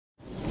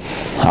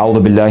أعوذ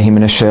بالله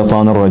من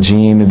الشيطان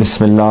الرجيم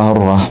بسم الله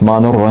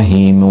الرحمن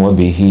الرحيم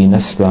وبه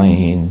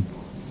نستعين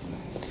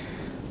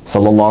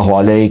صلى الله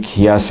عليك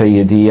يا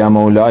سيدي يا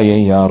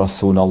مولاي يا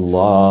رسول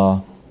الله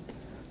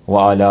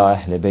وعلى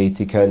أهل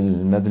بيتك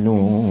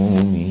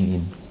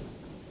المذلومين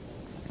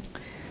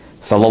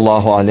صلى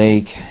الله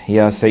عليك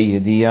يا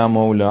سيدي يا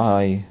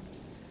مولاي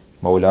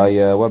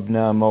مولاي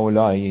وابن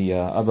مولاي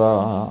يا أبا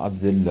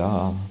عبد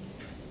الله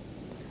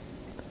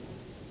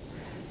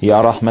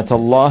يا رحمة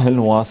الله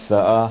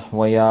الواسعة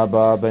ويا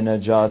باب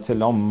نجاة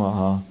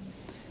الأمة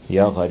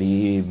يا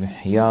غريب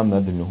يا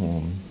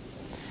مظلوم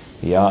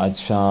يا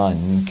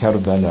أدشان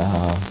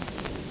كربلاء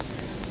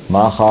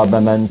ما خاب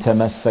من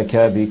تمسك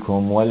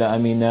بكم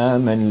ولأمن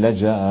من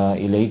لجأ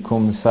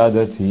إليكم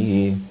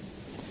سادتي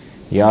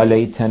يا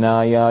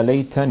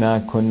ليتنا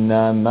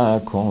كنا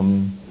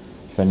معكم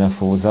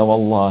فنفوز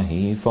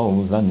والله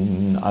فوزا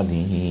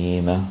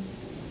عظيما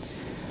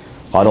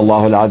قال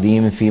الله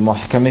العظيم في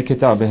محكم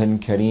كتابه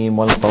الكريم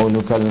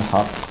والقول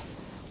كالحق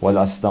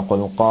والأصدق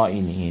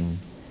القائلين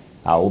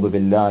أعوذ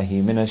بالله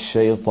من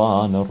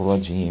الشيطان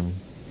الرجيم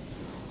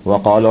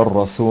وقال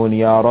الرسول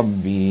يا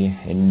ربي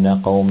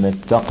إن قوم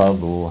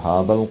اتخذوا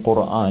هذا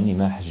القرآن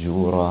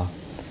محجورا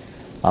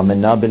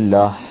آمنا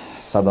بالله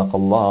صدق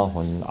الله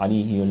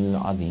العلي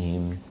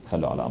العظيم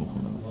صلى على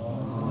محمد.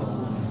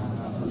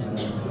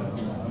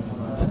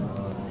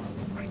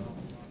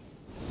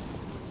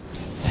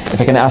 If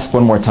I can ask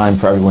one more time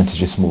for everyone to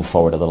just move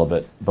forward a little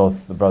bit, both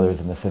the brothers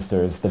and the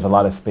sisters. There's a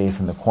lot of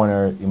space in the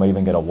corner. You might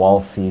even get a wall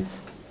seat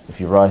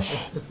if you rush.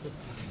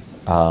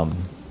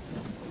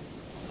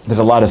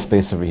 There's a lot of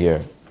space over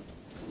here.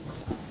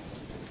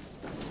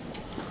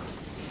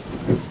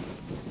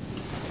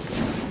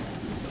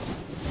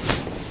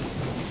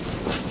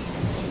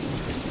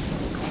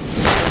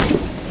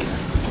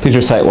 Please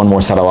recite one more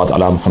salawat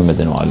ala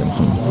Muhammadin wa ala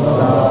Muhammad.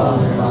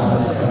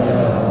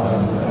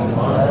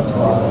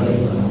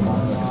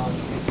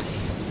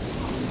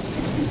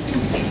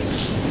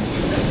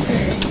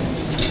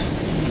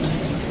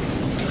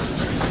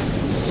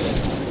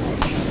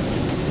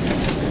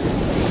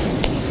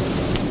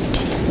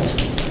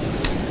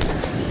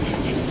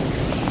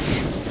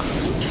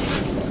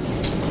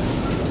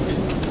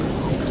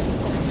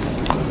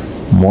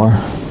 More?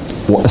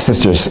 Well,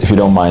 sisters, if you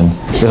don't mind,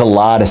 there's a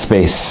lot of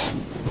space.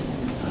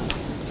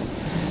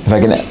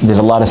 There's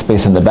a lot of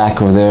space in the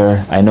back over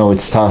there. I know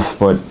it's tough,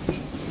 but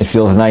it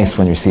feels nice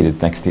when you're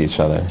seated next to each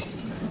other.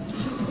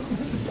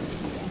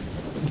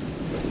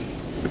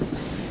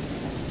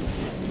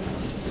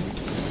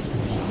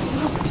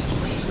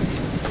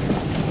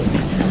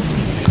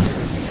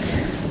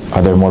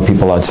 Are there more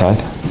people outside?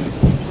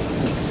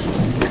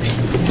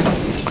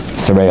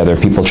 Saray, are there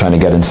people trying to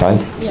get inside?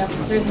 Yeah,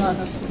 there's not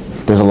enough space.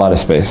 There's a lot of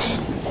space.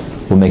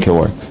 We'll make it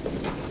work.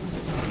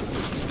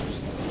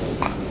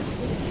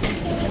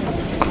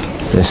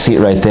 There's a seat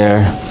right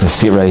there. There's a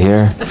seat right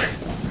here.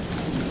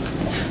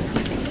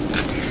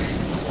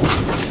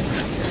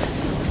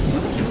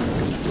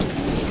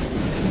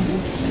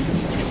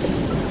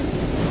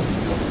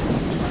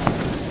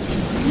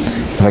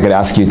 If I could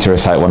ask you to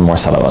recite one more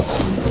salawat.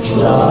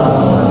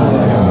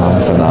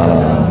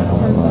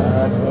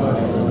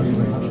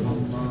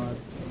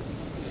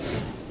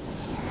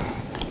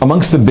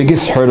 Amongst the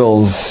biggest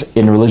hurdles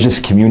in religious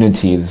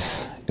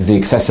communities is the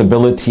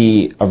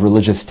accessibility of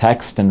religious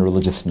text and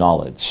religious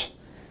knowledge.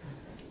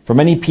 For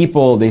many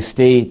people, they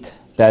state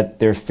that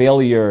their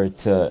failure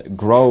to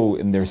grow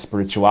in their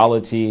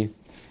spirituality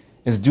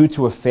is due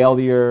to a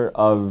failure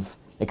of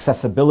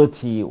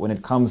accessibility when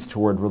it comes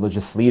toward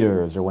religious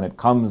leaders or when it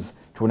comes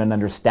to an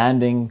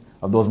understanding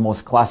of those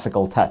most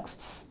classical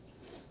texts.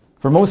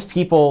 For most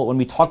people, when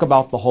we talk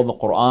about the Holy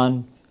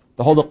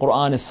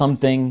Quran is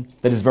something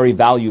that is very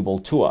valuable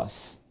to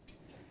us.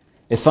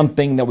 It's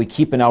something that we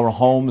keep in our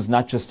homes,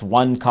 not just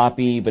one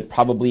copy, but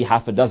probably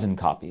half a dozen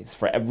copies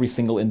for every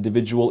single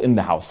individual in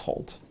the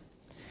household.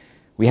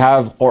 We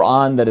have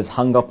Quran that is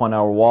hung up on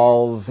our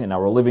walls, in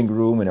our living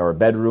room, in our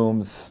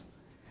bedrooms.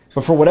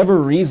 But for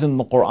whatever reason,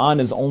 the Quran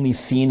is only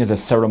seen as a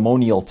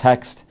ceremonial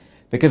text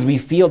because we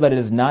feel that it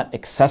is not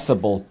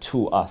accessible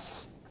to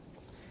us.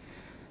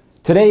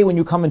 Today, when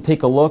you come and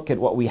take a look at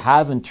what we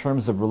have in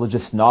terms of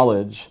religious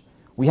knowledge,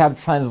 we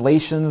have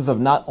translations of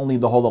not only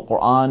the Holy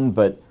Quran,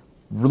 but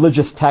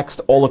religious text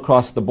all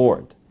across the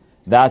board.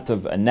 That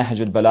of An-Nahj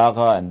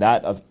al-Balagha, and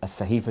that of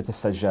As-Sahifat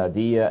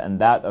al-Sajjadiyya, and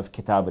that of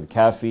Kitab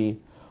al-Kafi.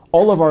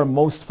 All of our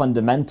most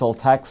fundamental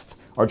texts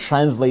are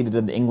translated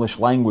in the English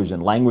language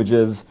and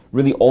languages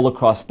really all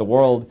across the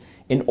world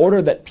in order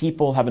that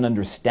people have an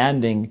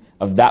understanding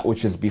of that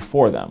which is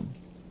before them.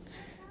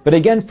 But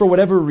again, for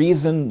whatever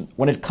reason,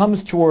 when it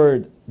comes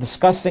toward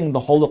discussing the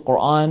Holy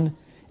Quran,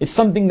 it's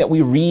something that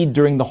we read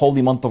during the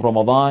holy month of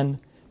Ramadan,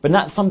 but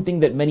not something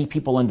that many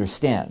people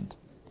understand.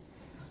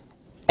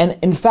 And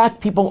in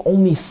fact, people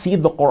only see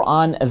the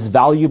Quran as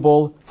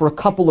valuable for a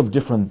couple of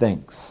different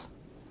things.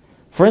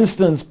 For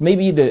instance,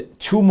 maybe the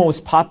two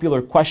most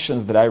popular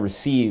questions that I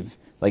receive,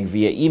 like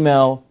via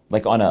email,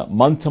 like on a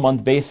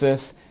month-to-month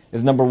basis,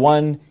 is number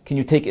one, can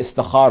you take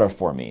istikhara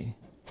for me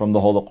from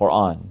the Holy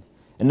Quran?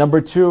 And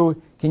number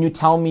two, can you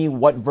tell me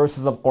what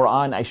verses of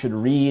Quran I should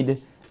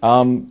read,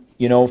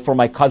 for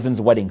my cousin's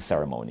wedding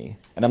ceremony?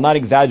 And I'm not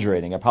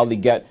exaggerating. I probably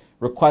get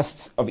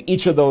requests of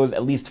each of those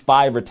at least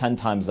 5 or 10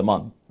 times a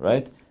month,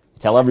 right?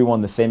 Tell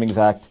everyone the same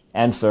exact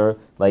answer.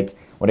 Like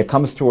when it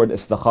comes toward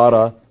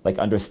istikhara, like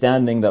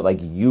understanding that like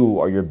you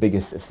are your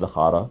biggest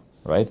istikhara,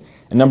 right?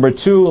 And number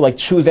two, like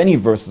choose any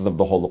verses of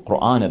the whole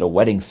Quran at a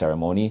wedding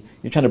ceremony.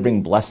 You're trying to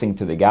bring blessing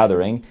to the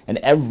gathering, and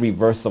every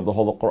verse of the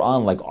whole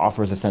Quran like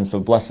offers a sense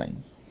of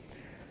blessing.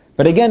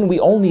 But again, we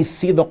only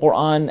see the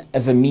Quran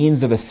as a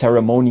means of a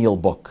ceremonial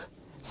book.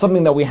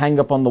 Something that we hang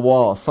up on the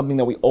wall, something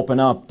that we open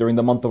up during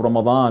the month of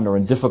Ramadan or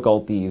in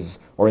difficulties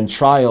or in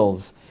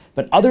trials.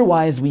 But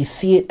otherwise, we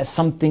see it as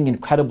something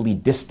incredibly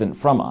distant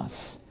from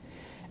us.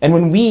 And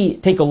when we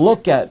take a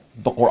look at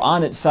the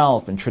Quran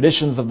itself and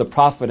traditions of the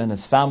Prophet and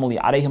his family,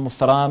 alayhimus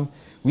salam,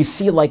 we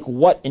see like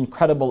what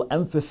incredible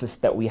emphasis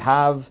that we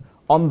have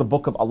on the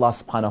book of Allah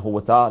subhanahu wa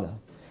ta'ala.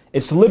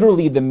 It's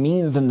literally the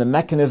means and the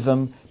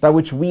mechanism by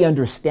which we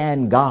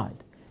understand God,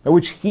 by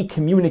which He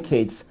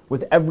communicates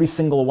with every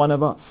single one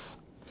of us.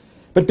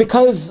 But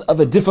because of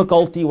a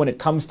difficulty when it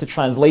comes to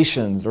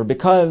translations, or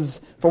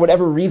because for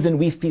whatever reason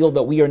we feel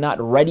that we are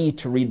not ready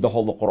to read the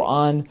whole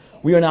Quran,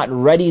 we are not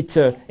ready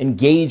to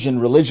engage in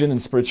religion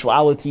and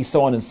spirituality,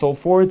 so on and so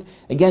forth,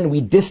 again, we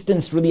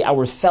distance really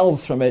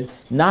ourselves from it,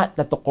 not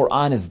that the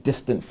Quran is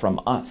distant from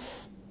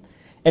us.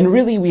 And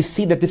really we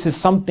see that this is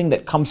something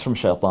that comes from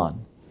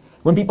shaitan.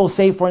 When people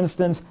say, for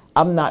instance,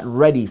 I'm not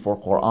ready for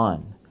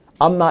Quran,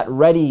 I'm not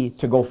ready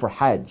to go for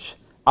Hajj,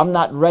 I'm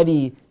not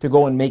ready to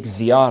go and make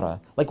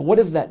ziyarah. Like, what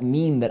does that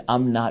mean that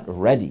I'm not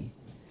ready?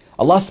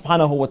 Allah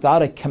subhanahu wa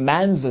ta'ala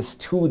commands us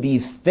to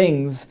these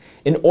things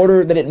in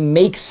order that it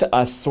makes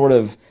us sort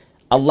of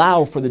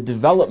allow for the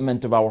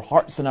development of our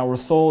hearts and our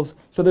souls,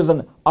 so there's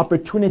an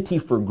opportunity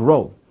for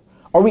growth.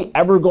 Are we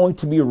ever going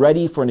to be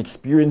ready for an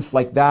experience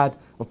like that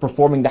of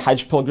performing the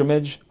Hajj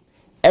pilgrimage?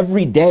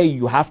 Every day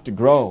you have to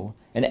grow,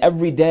 and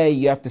every day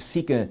you have to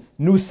seek a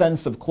new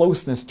sense of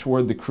closeness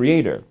toward the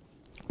Creator.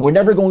 We're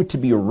never going to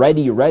be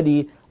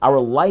ready. Our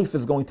life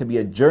is going to be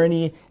a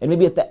journey, and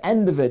maybe at the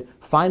end of it,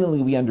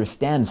 finally we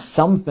understand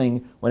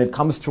something when it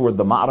comes toward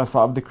the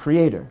ma'rifah of the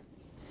Creator.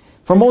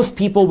 For most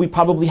people, we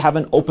probably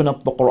haven't opened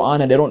up the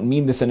Quran, and I don't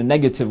mean this in a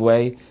negative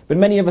way, but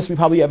many of us, we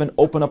probably haven't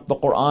opened up the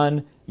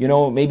Quran,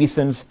 maybe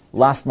since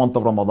last month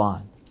of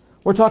Ramadan.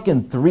 We're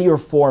talking 3 or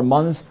 4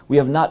 months, we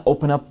have not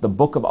opened up the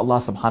book of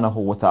Allah subhanahu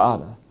wa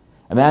ta'ala.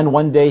 A man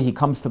one day, he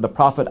comes to the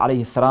Prophet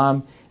alayhi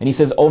salam, and he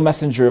says, "O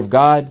Messenger of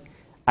God,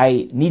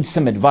 I need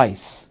some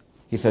advice."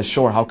 He says,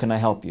 "Sure, how can I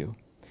help you?"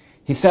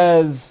 He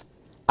says,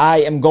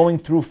 "I am going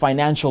through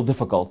financial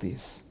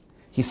difficulties."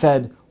 He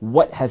said,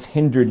 "What has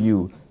hindered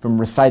you from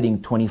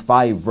reciting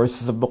 25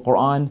 verses of the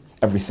Quran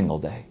every single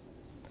day?"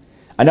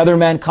 Another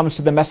man comes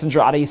to the Messenger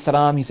alayhi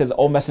salam. He says,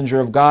 "O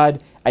Messenger of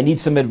God, I need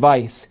some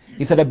advice."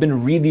 He said, "I've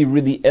been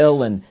really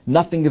ill and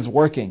nothing is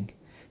working."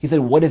 He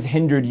said, "What has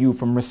hindered you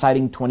from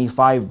reciting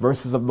 25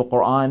 verses of the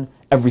Quran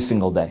every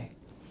single day?"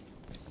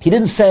 He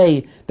didn't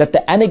say that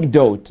the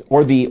anecdote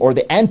or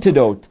the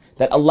antidote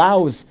that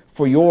allows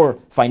for your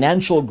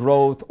financial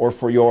growth or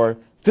for your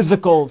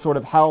physical sort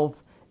of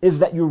health is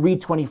that you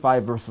read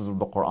 25 verses of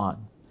the Quran.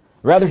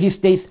 Rather, he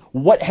states,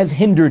 what has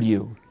hindered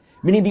you?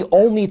 Meaning the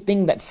only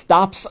thing that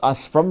stops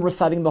us from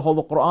reciting the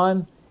whole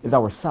Quran is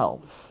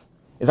ourselves,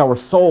 is our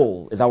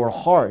soul, is our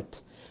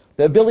heart.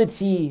 The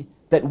ability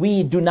that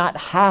we do not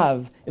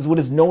have is what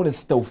is known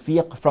as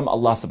tawfiq from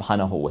Allah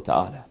subhanahu wa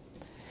ta'ala.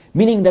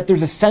 Meaning that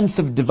there's a sense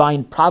of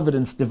divine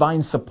providence,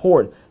 divine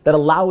support that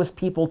allows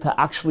people to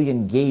actually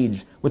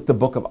engage with the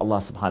book of Allah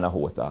subhanahu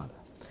wa ta'ala.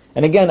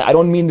 And again, I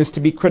don't mean this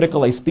to be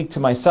critical, I speak to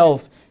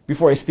myself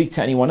before I speak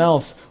to anyone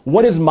else.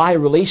 What is my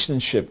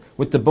relationship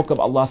with the book of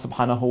Allah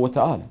subhanahu wa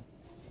ta'ala?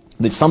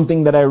 Is it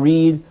something that I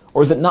read,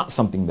 or is it not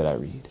something that I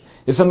read?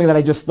 Is it something that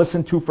I just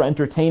listen to for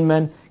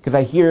entertainment because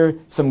I hear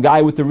some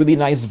guy with a really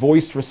nice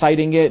voice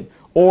reciting it?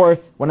 Or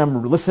when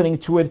I'm listening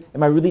to it,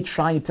 am I really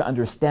trying to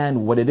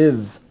understand what it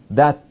is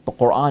that the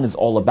Quran is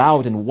all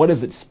about, and what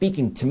is it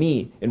speaking to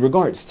me in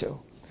regards to?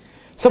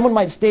 Someone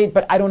might state,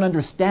 but I don't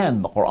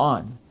understand the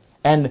Quran,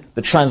 and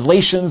the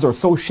translations are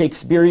so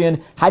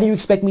Shakespearean, how do you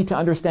expect me to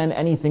understand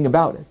anything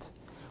about it?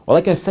 Well,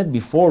 like I said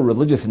before,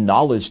 religious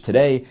knowledge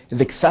today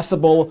is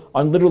accessible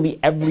on literally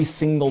every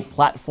single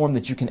platform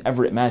that you can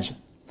ever imagine.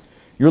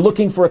 You're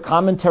looking for a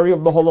commentary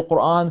of the whole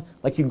Quran,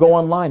 like you go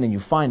online and you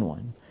find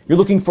one. You're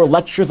looking for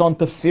lectures on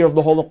tafsir of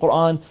the whole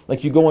Quran,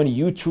 like you go on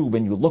YouTube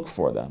and you look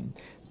for them.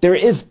 There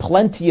is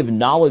plenty of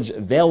knowledge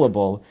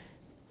available,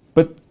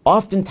 but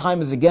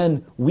oftentimes,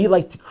 again, we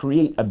like to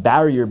create a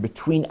barrier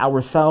between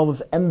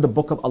ourselves and the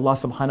book of Allah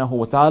subhanahu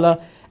wa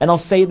ta'ala. And I'll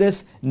say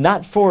this,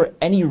 not for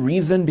any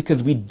reason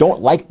because we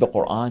don't like the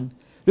Quran,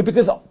 but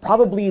because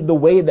probably the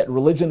way that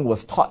religion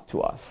was taught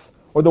to us,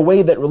 or the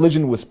way that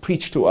religion was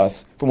preached to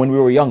us from when we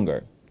were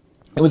younger.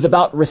 It was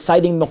about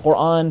reciting the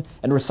Quran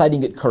and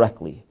reciting it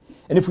correctly.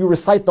 And if we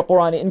recite the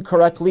Quran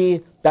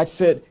incorrectly,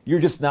 that's it. You're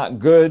just not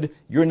good.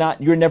 You're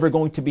never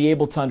going to be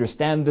able to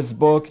understand this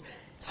book.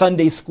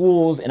 Sunday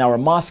schools, in our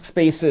mosque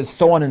spaces,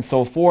 so on and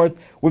so forth,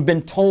 we've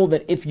been told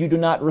that if you do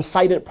not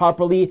recite it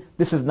properly,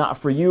 this is not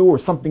for you, or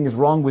something is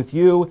wrong with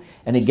you.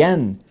 And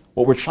again,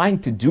 what we're trying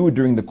to do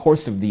during the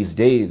course of these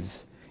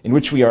days, in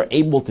which we are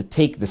able to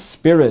take the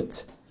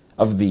spirit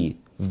of the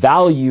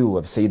value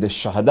of Sayyid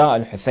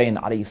al-Shuhada al-Hussein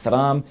alayhi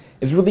salam,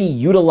 is really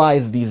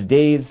utilize these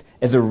days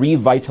as a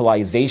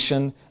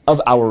revitalization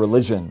of our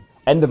religion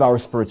and of our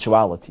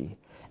spirituality.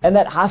 And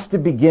that has to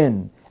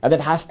begin, and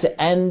that has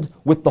to end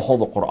with the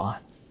Holy Quran.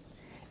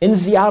 In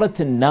Ziyarat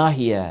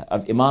al-Nahiya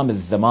of Imam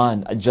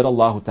al-Zaman,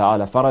 Ajjalallahu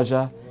ta'ala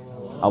faraja,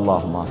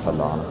 Allahumma salli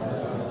ala.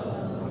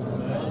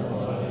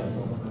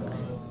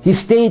 He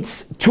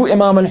states to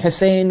Imam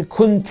al-Hussein,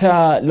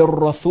 Kunta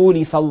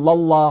lil-Rasuli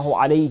sallallahu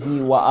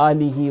alayhi wa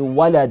alihi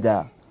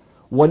walada,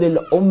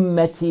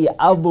 walil-ummati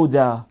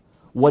abuda,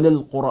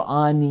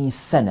 walil-Qur'ani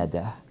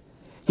sanada.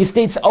 He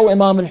states, O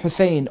Imam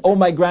al-Hussein, O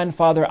my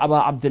grandfather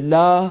Aba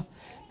Abdullah,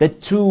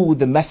 that to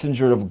the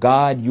Messenger of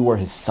God you were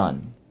his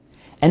son.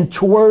 And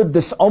toward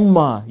this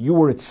ummah, you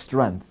were its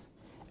strength.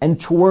 And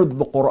toward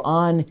the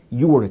Quran,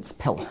 you were its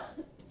pillar.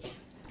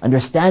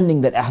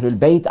 Understanding that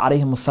Ahlelbayt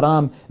alayhim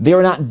salam, they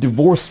are not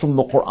divorced from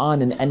the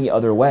Quran in any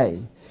other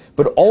way.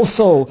 But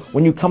also,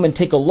 when you come and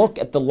take a look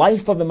at the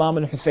life of Imam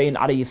al-Hussein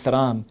alayhi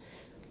salam,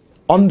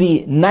 on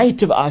the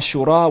night of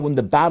Ashura, when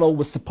the battle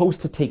was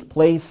supposed to take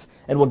place,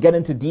 and we'll get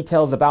into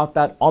details about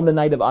that on the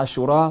night of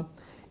Ashura,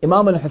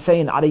 Imam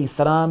al-Hussein alayhi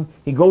salam,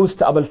 he goes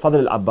to Abu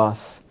al-Fadl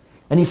al-Abbas,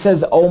 and he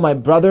says, oh my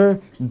brother,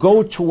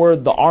 go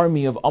toward the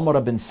army of Umar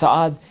ibn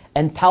Sa'ad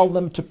and tell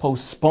them to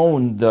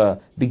postpone the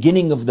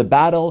beginning of the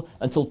battle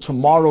until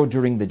tomorrow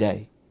during the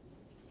day.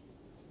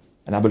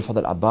 And Abu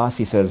al-Fadl al-Abbas,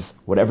 he says,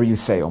 whatever you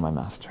say, O my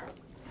master.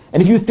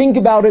 And if you think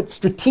about it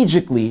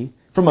strategically,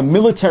 from a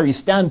military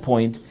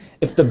standpoint,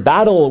 if the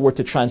battle were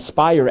to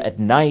transpire at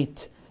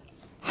night,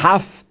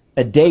 half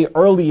a day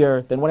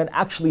earlier than when it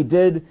actually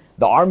did,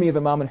 the army of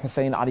Imam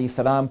al-Hussein alayhi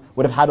salam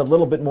would have had a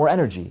little bit more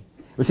energy.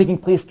 It was taking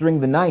place during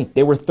the night.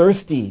 They were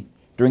thirsty.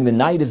 During the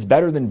night is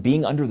better than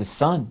being under the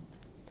sun.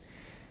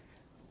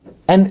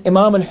 And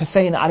Imam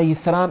al-Hussein alayhi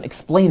salam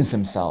explains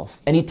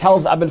himself. And he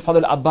tells Abu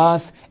al-Fadl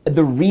al-Abbas,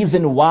 the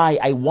reason why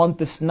I want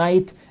this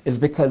night is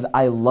because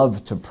I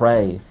love to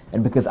pray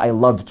and because I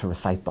love to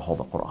recite the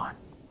Holy Quran.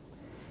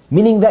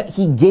 Meaning that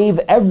he gave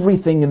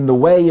everything in the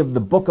way of the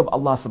book of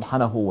Allah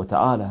subhanahu wa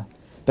ta'ala.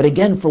 But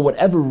again, for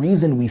whatever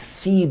reason, we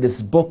see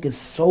this book is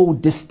so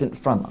distant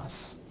from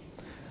us.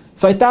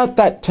 So I thought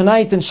that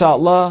tonight,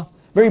 inshallah,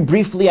 very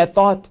briefly, I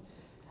thought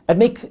I'd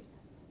make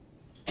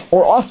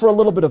or offer a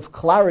little bit of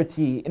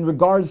clarity in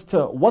regards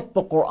to what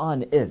the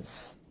Quran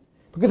is.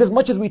 Because as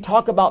much as we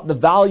talk about the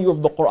value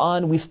of the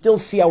Quran, we still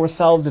see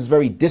ourselves as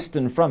very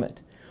distant from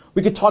it.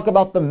 We could talk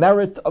about the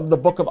merit of the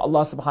book of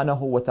Allah subhanahu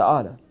wa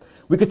ta'ala.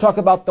 We could talk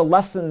about the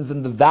lessons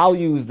and the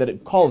values that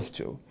it calls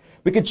to.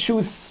 We could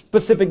choose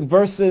specific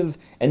verses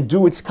and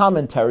do its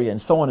commentary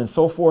and so on and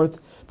so forth.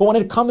 But when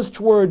it comes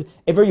toward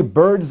a very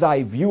bird's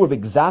eye view of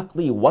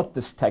exactly what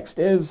this text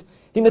is,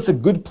 I think that's a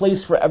good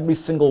place for every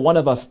single one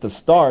of us to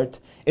start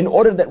in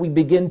order that we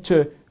begin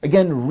to,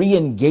 again,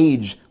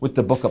 re-engage with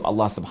the book of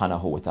Allah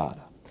subhanahu wa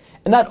ta'ala.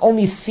 And not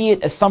only see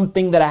it as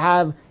something that I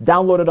have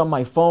downloaded on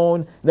my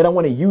phone, that I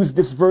want to use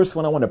this verse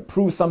when I want to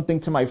prove something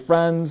to my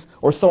friends,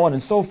 or so on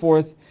and so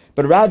forth,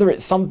 but rather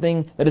it's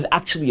something that is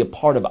actually a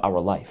part of our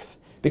life.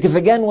 Because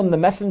again, when the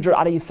Messenger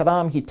alayhi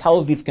salam, he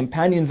tells these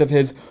companions of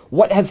his,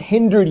 what has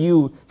hindered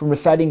you from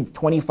reciting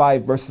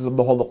 25 verses of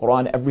the Holy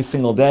Quran every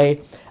single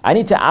day? I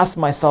need to ask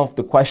myself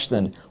the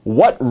question,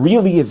 what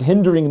really is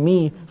hindering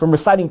me from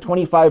reciting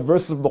 25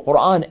 verses of the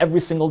Quran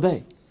every single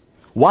day?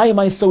 Why am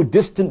I so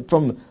distant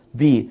from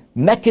the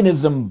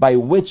mechanism by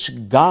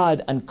which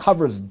God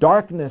uncovers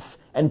darkness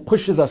and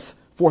pushes us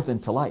forth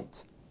into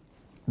light?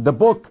 The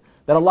book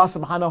that Allah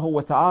subhanahu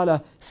wa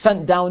ta'ala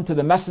sent down to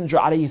the Messenger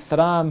alayhi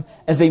salam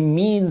as a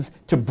means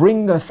to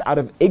bring us out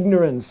of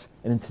ignorance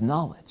and into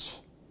knowledge.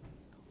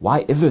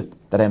 Why is it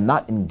that I'm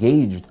not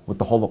engaged with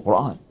the Holy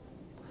Quran?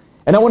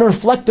 And I want to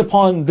reflect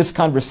upon this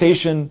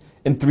conversation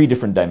in three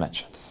different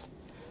dimensions.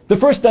 The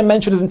first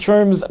dimension is in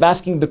terms of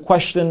asking the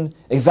question,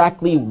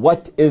 exactly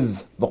what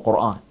is the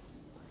Quran?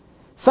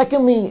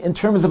 Secondly, in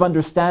terms of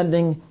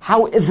understanding,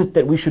 how is it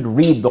that we should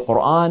read the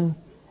Quran?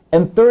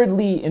 And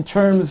thirdly, in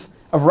terms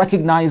of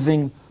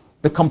recognizing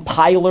the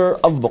compiler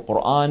of the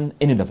Quran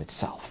in and of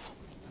itself.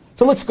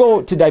 So let's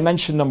go to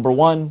dimension number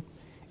one,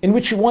 in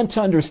which we want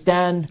to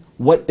understand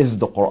what is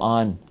the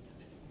Quran.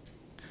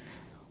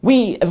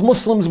 We, as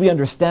Muslims, we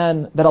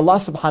understand that Allah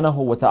subhanahu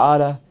wa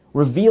ta'ala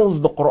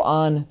reveals the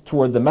Quran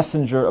toward the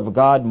Messenger of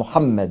God,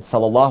 Muhammad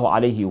sallallahu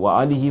alayhi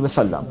wa alihi wa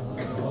sallam,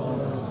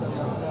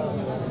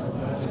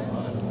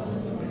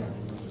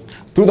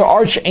 through the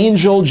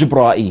archangel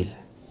Jibreel.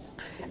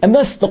 And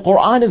thus the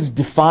Quran is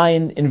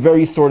defined in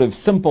very sort of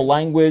simple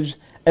language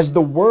as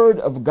the word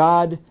of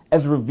God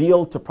as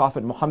revealed to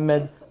Prophet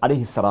Muhammad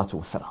alayhi salatu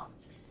wasalam.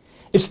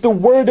 It's the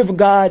word of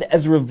God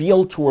as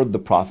revealed toward the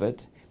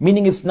Prophet,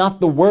 meaning it's not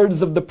the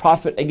words of the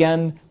Prophet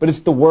again, but it's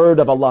the word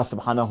of Allah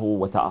subhanahu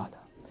wa ta'ala.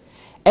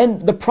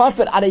 And the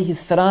Prophet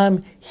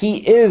ﷺ, he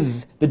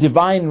is the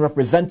divine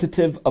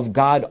representative of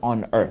God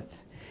on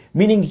earth.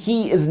 Meaning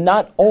he is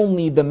not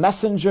only the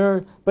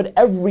messenger, but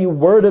every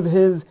word of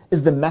his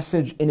is the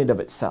message in and of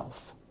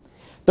itself.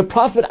 The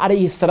Prophet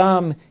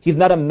ﷺ, he's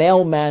not a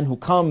mailman who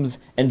comes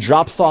and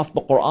drops off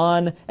the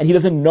Quran and he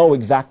doesn't know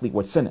exactly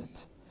what's in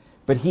it.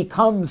 But he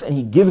comes and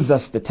he gives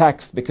us the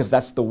text because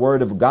that's the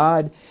word of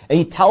God, and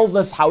he tells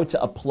us how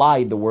to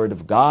apply the word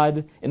of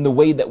God in the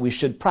way that we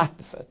should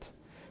practice it.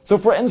 So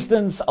for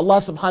instance, Allah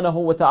subhanahu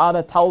wa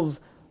ta'ala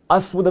tells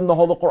us within the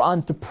Holy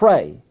Quran to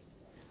pray.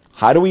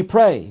 How do we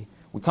pray?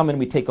 We come and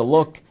we take a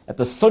look at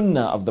the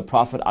sunnah of the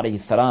Prophet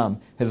ﷺ,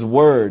 his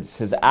words,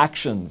 his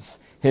actions,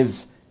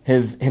 his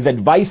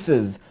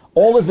advices,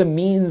 all as a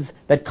means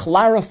that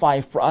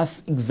clarify for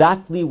us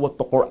exactly what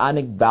the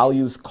Quranic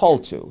values call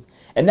to.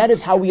 And that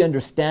is how we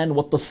understand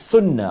what the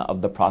sunnah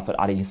of the Prophet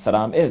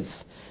ﷺ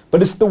is.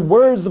 But it's the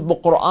words of the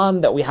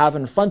Quran that we have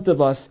in front of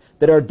us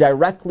that are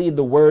directly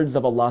the words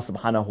of Allah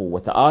subhanahu wa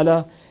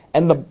ta'ala.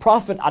 And the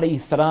Prophet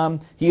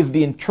ﷺ, he is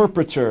the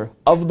interpreter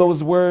of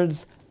those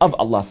words of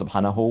Allah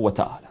subhanahu wa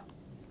ta'ala.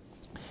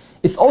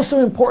 It's also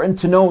important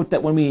to note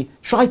that when we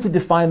try to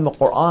define the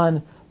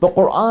Quran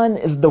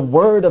is the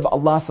word of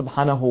Allah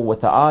subhanahu wa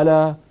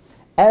ta'ala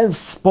as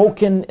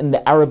spoken in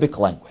the Arabic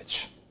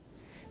language.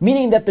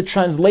 Meaning that the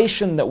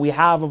translation that we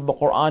have of the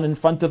Quran in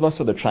front of us,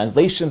 or the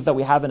translations that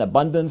we have in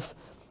abundance,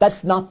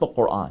 that's not the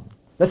Quran.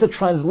 That's a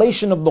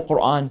translation of the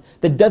Quran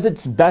that does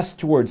its best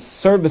towards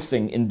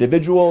servicing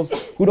individuals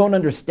who don't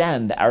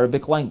understand the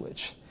Arabic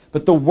language.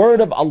 But the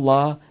word of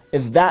Allah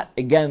is that,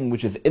 again,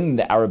 which is in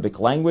the Arabic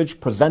language,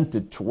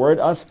 presented toward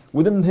us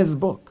within His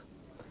book.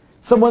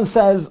 Someone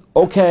says,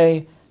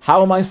 okay,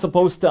 how am I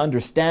supposed to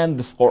understand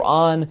this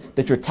Quran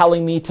that you're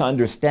telling me to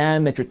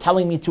understand, that you're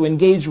telling me to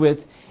engage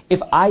with,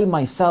 if I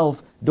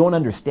myself don't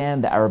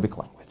understand the Arabic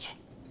language?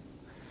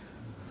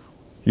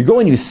 You go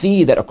and you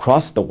see that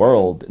across the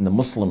world,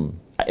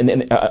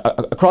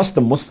 across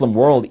the Muslim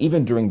world,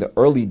 even during the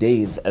early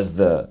days as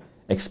the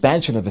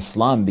expansion of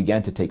Islam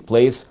began to take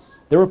place,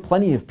 there were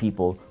plenty of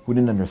people who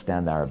didn't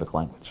understand the Arabic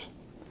language.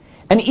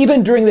 And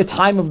even during the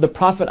time of the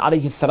Prophet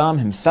ﷺ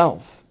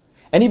himself,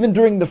 and even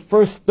during the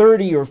first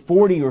 30 or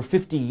 40 or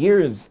 50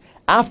 years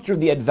after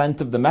the advent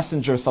of the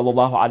Messenger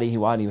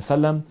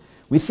ﷺ,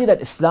 we see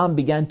that Islam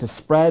began to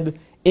spread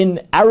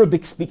in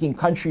Arabic-speaking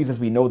countries as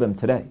we know them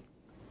today.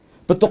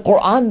 But the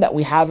Quran that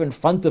we have in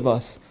front of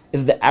us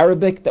is the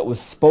Arabic that was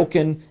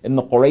spoken in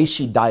the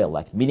Qurayshi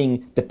dialect,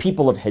 meaning the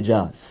people of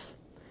Hijaz.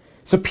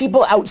 So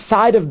people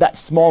outside of that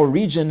small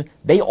region,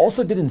 they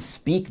also didn't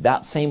speak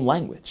that same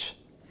language.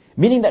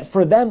 Meaning that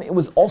for them, it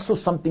was also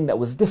something that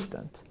was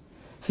distant.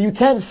 So you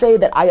can't say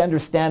that I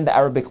understand the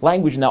Arabic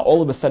language, now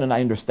all of a sudden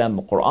I understand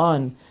the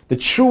Quran. The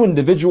true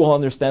individual who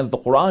understands the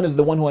Quran is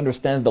the one who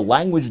understands the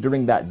language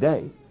during that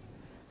day.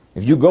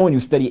 If you go and you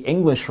study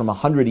English from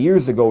 100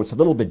 years ago, it's a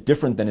little bit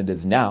different than it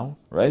is now,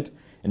 right?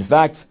 In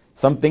fact,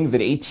 some things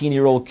that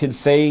 18-year-old kids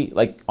say,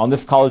 like on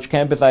this college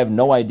campus, I have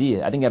no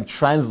idea. I think I have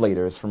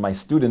translators for my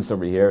students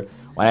over here.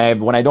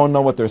 When I don't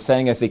know what they're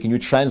saying, I say, can you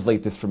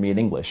translate this for me in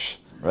English,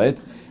 right?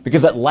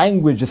 Because that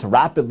language just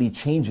rapidly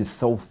changes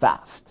so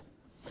fast.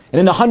 And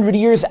in 100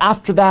 years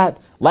after that,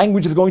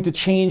 language is going to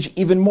change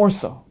even more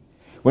so.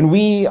 When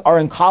we are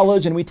in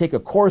college and we take a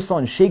course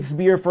on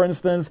Shakespeare, for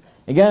instance,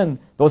 again,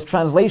 those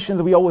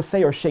translations we always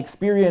say are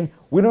Shakespearean.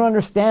 We don't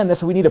understand this,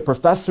 so we need a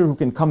professor who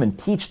can come and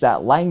teach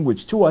that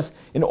language to us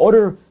in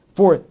order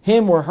for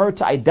him or her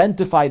to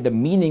identify the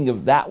meaning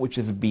of that which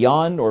is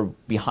beyond or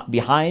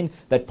behind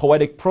that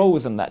poetic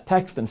prose in that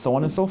text, and so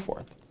on and so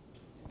forth.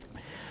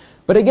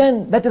 But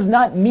again, that does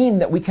not mean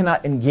that we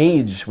cannot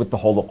engage with the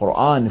Holy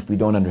Quran if we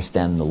don't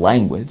understand the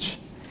language.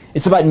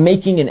 It's about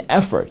making an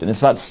effort, and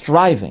it's about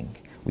striving.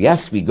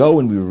 Yes, we go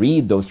and we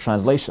read those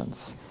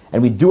translations,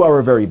 and we do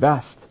our very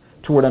best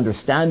toward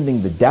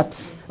understanding the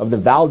depths of the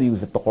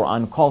values that the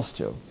Quran calls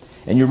to.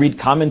 And you read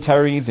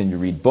commentaries and you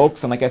read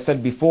books, and like I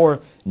said before,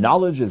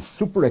 knowledge is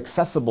super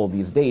accessible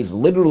these days,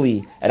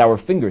 literally at our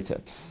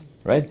fingertips,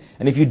 right?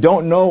 And if you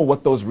don't know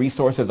what those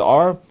resources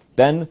are,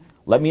 then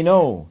let me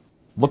know.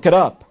 Look it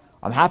up.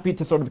 I'm happy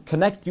to sort of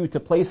connect you to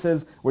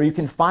places where you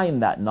can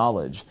find that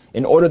knowledge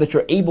in order that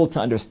you're able to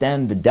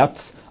understand the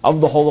depths of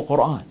the Holy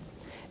Quran.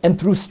 And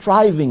through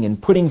striving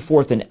and putting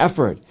forth an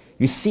effort,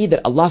 you see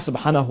that Allah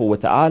subhanahu wa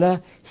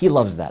ta'ala, He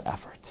loves that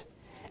effort.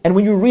 And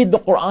when you read the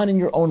Quran in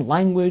your own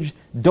language,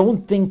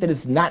 don't think that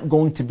it's not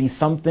going to be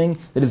something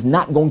that is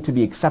not going to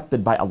be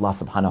accepted by Allah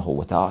subhanahu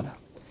wa ta'ala.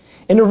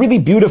 In a really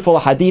beautiful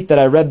hadith that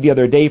I read the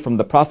other day from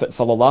the Prophet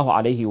sallallahu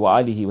alayhi wa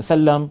alihi wa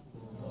sallam,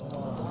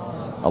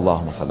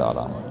 Allahumma salli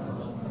ala Muhammad.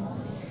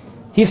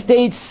 He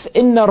states,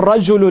 إِنَّ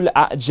الرَّجُلُ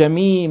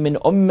الْأَعْجَمِي مِنْ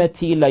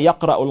أُمَّتِي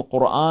لَيَقْرَأُ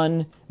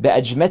الْقُرْآنِ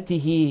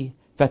بِأَجْمَتِهِ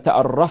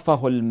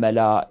فَتَأَرَّفَهُ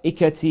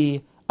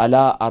الْمَلَائِكَةِ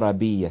عَلَىٰ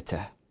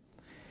عَرَبِيَّتِهِ.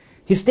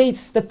 He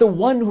states that the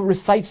one who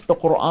recites the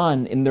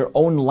Quran in their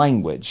own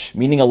language,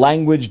 meaning a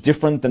language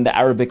different than the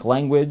Arabic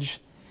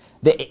language,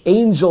 the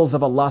angels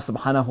of Allah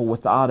subhanahu wa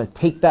ta'ala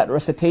take that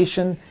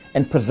recitation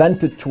and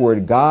present it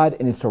toward God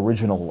in its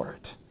original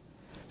word.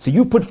 So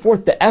you put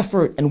forth the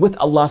effort, and with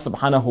Allah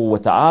subhanahu wa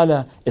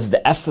ta'ala is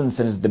the essence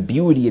and is the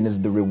beauty and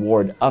is the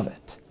reward of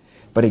it.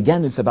 But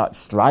again, it's about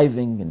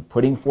striving and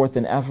putting forth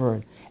an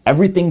effort.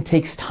 Everything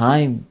takes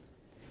time.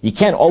 You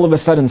can't all of a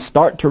sudden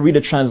start to read a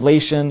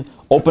translation,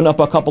 open up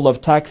a couple of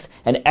texts,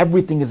 and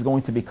everything is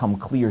going to become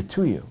clear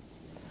to you.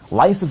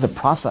 Life is a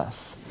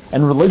process,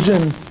 and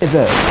religion is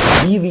a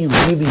really,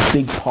 really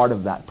big part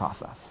of that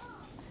process.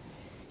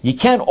 You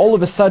can't all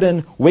of a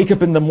sudden wake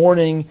up in the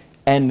morning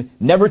and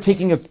never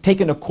taken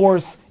a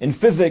course in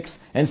physics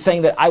and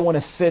saying that I want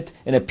to sit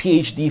in a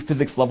PhD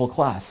physics level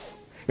class.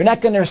 You're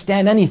not going to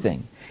understand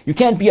anything. You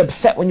can't be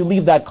upset when you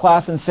leave that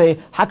class and say,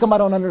 how come I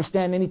don't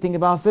understand anything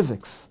about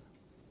physics?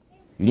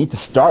 You need to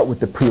start with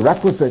the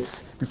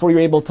prerequisites before you're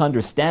able to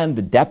understand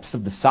the depths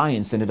of the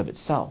science in and of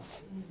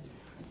itself.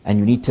 And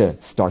you need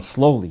to start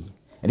slowly.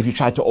 And if you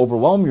try to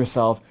overwhelm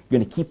yourself, you're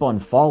going to keep on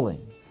falling.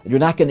 And you're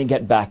not going to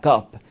get back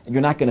up. And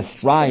you're not going to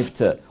strive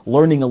to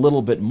learning a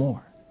little bit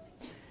more.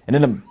 And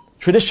in a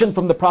tradition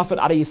from the Prophet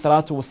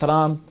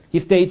ﷺ, he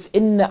states,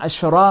 إِنَّ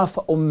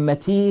أَشْرَافَ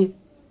أُمَّتِي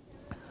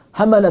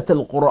حَمَلَةَ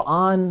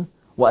الْقُرْآنِ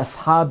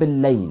وَأَصْحَابِ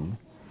اللَّيْلِ.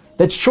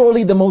 That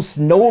surely the most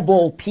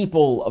noble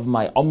people of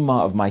my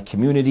ummah, of my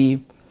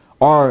community,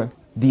 are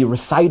the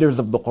reciters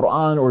of the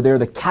Quran, or they're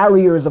the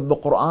carriers of the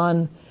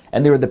Quran,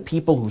 and they're the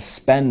people who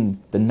spend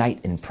the night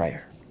in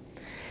prayer.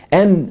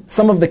 And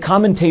some of the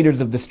commentators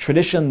of this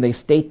tradition, they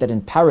state that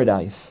in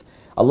paradise,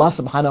 Allah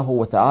subhanahu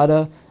wa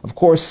ta'ala, of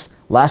course,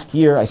 last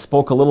year I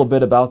spoke a little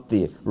bit about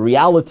the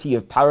reality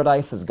of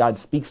paradise as God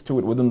speaks to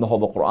it within the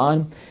Holy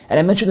Quran. And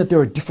I mentioned that there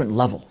are different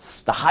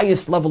levels. The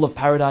highest level of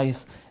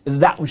paradise is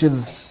that which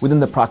is within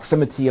the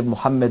proximity of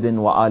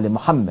Muhammadin wa Ali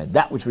Muhammad.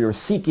 That which we are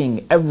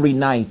seeking every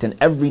night and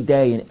every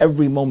day and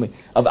every moment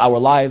of our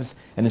lives.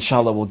 And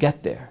inshallah we'll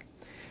get there.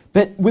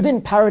 But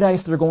within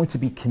paradise there are going to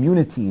be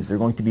communities, there are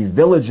going to be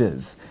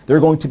villages, there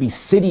are going to be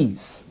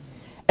cities.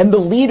 And the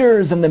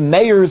leaders and the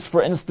mayors,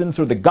 for instance,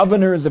 or the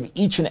governors of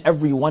each and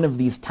every one of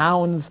these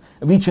towns,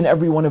 of each and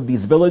every one of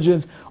these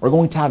villages, are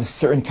going to have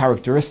certain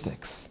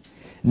characteristics.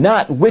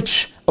 Not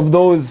which of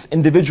those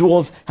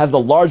individuals has the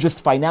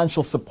largest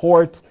financial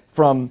support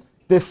from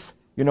this,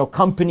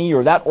 company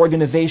or that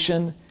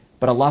organization,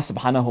 but Allah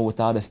subhanahu wa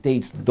ta'ala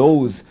states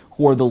those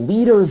who are the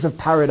leaders of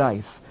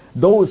paradise,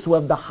 those who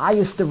have the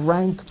highest of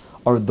rank,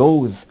 are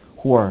those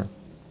who are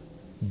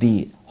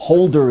the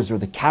holders or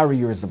the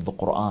carriers of the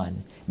Quran.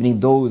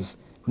 Meaning those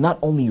who not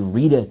only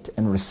read it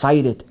and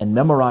recite it and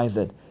memorize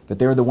it, but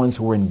they're the ones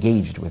who are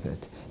engaged with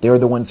it. They're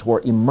the ones who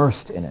are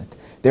immersed in it.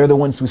 They're the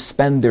ones who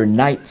spend their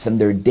nights and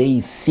their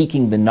days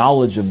seeking the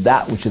knowledge of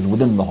that which is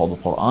within the Holy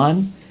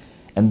Quran,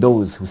 and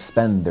those who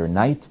spend their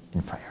night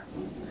in prayer.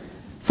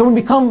 So when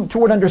we come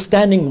toward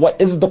understanding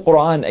what is the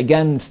Quran,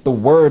 again, it's the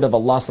word of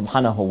Allah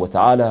subhanahu wa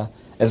ta'ala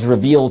as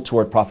revealed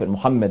toward Prophet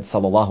Muhammad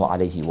sallallahu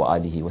alayhi wa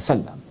alihi wa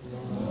sallam.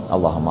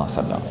 Allahumma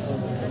sallam.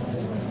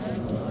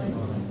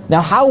 Now,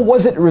 how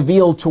was it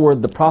revealed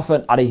toward the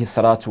Prophet alayhi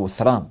salatu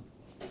wasalam?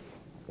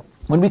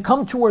 When we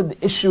come toward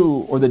the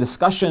issue or the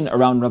discussion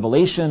around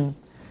revelation,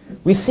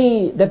 we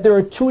see that there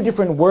are two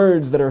different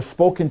words that are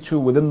spoken to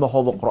within the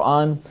Holy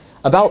Quran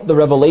about the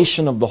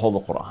revelation of the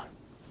Holy Quran.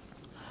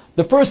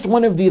 The first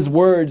one of these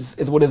words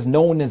is what is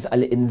known as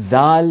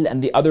al-inzal,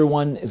 and the other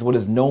one is what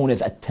is known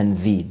as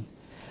at-tanzil.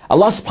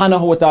 Allah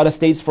subhanahu wa ta'ala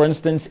states, for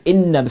instance,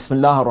 Inna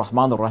bismillah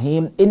ar-Rahman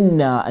ar-Rahim,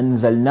 Inna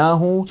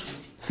anzalnahu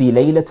fi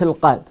laylatil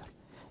qadr.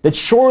 That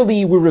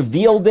surely we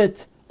revealed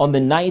it on the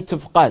night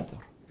of Qadr,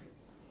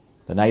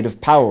 the night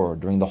of power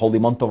during the holy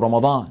month of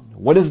Ramadan.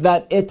 What is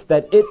that it?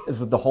 That it is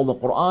the Holy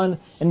Quran,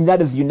 and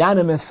that is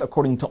unanimous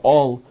according to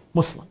all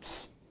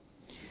Muslims.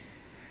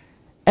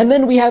 And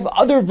then we have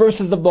other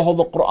verses of the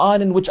Holy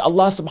Quran in which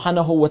Allah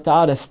subhanahu wa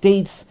ta'ala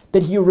states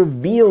that He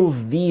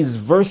reveals these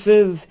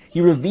verses,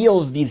 He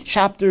reveals these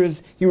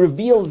chapters, He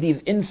reveals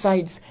these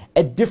insights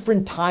at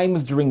different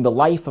times during the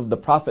life of the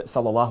Prophet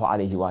sallallahu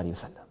alaihi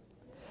wasallam.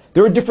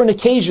 There are different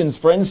occasions.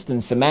 For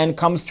instance, a man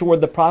comes toward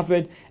the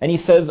Prophet and he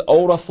says,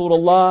 "O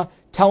Rasulullah,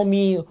 tell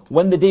me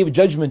when the day of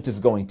judgment is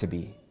going to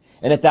be."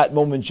 And at that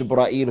moment,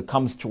 Jibreel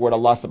comes toward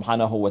Allah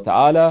subhanahu wa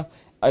ta'ala.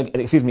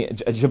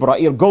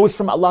 Jibreel goes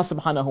from Allah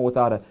subhanahu wa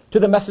ta'ala to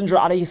the Messenger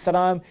alayhi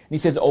salam, and he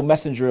says, "O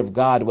Messenger of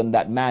God, when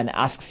that man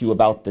asks you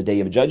about the day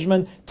of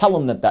judgment, tell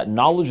him that that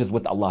knowledge is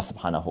with Allah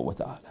subhanahu wa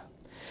ta'ala."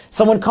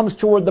 Someone comes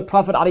toward the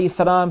Prophet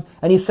ﷺ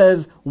and he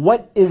says,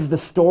 "What is the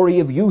story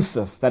of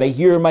Yusuf that I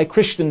hear my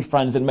Christian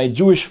friends and my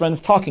Jewish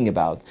friends talking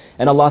about?"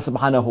 And Allah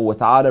subhanahu wa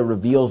ta'ala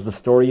reveals the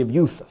story of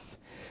Yusuf.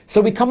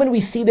 So we come and we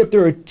see that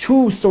there are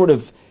two sort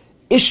of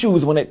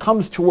issues when it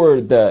comes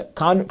toward the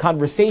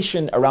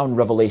conversation around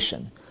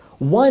revelation.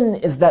 One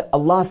is that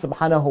Allah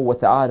subhanahu wa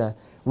ta'ala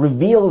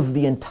reveals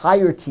the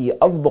entirety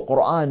of the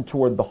Quran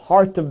toward the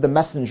heart of the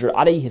Messenger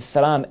alayhi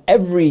salam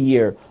every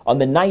year on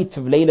the night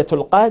of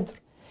Laylatul Qadr.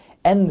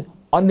 And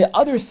on the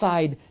other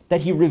side,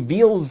 that He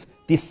reveals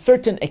these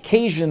certain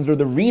occasions or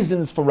the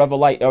reasons for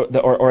revelation,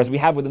 or as we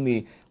have within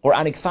the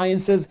Quranic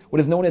sciences, what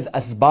is known as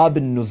asbab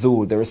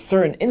al-nuzul. There are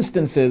certain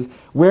instances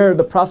where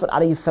the Prophet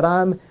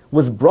ﷺ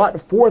was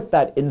brought forth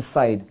that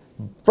insight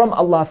from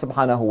Allah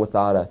subhanahu wa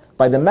ta'ala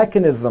by the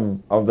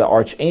mechanism of the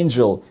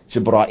archangel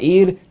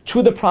Jibreel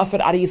to the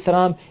Prophet alayhi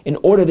salam, in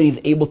order that he's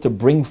able to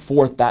bring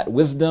forth that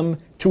wisdom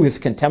to his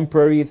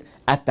contemporaries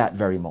at that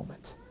very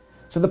moment.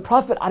 So the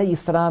Prophet alayhi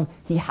salam,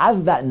 he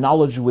has that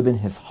knowledge within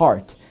his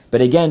heart,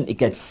 but again it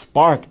gets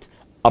sparked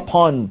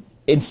upon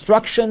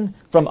instruction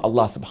from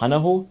Allah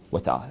subhanahu wa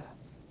ta'ala.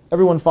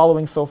 Everyone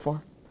following so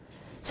far?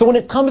 So when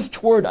it comes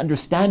toward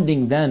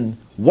understanding then,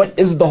 what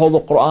is the Holy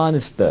Quran?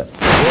 It's the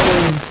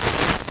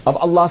words of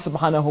Allah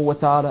subhanahu wa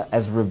ta'ala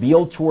as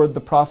revealed toward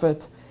the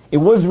Prophet. It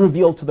was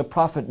revealed to the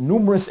Prophet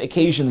numerous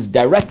occasions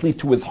directly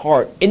to his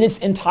heart in its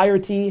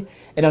entirety,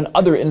 and on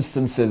other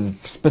instances,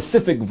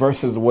 specific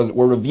verses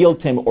were revealed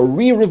to him or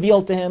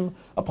re-revealed to him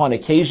upon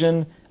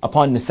occasion,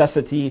 upon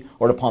necessity,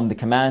 or upon the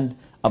command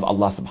of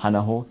Allah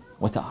subhanahu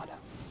wa ta'ala.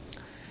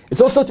 It's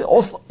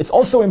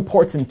also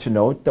important to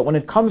note that when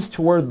it comes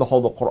toward the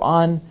Holy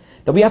Quran,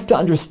 that we have to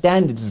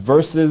understand its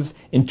verses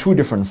in two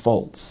different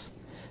folds.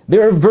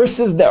 There are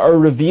verses that are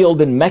revealed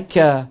in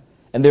Mecca,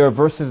 and there are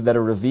verses that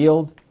are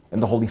revealed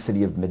in the holy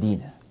city of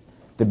Medina.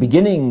 The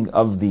beginning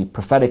of the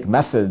prophetic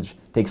message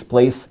takes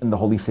place in the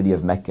holy city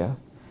of Mecca,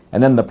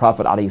 and then the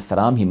Prophet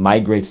ﷺ, he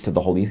migrates to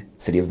the holy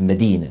city of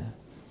Medina,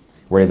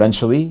 where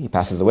eventually he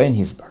passes away and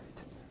he's buried.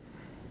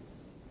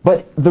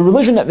 But the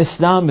religion of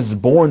Islam is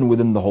born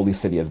within the holy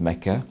city of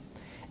Mecca,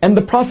 and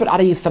the Prophet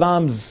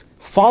ﷺ's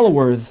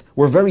followers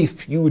were very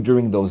few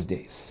during those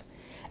days.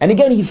 And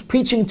again, he's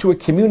preaching to a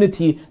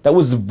community that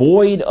was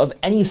void of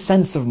any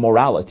sense of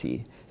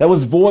morality, that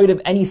was void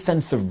of any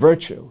sense of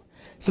virtue.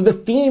 So the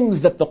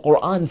themes that the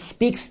Quran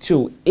speaks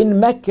to in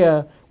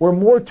Mecca were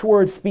more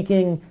towards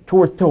speaking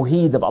toward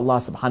Tawheed of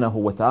Allah subhanahu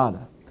wa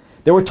ta'ala.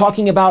 They were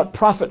talking about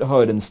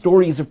prophethood and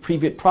stories of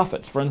previous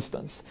prophets, for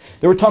instance.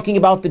 They were talking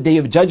about the Day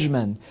of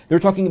Judgment. They were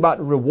talking about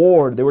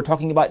reward. They were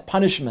talking about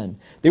punishment.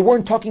 They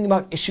weren't talking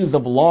about issues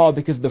of law,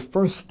 because the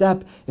first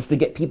step is to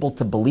get people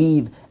to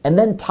believe and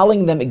then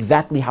telling them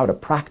exactly how to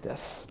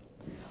practice.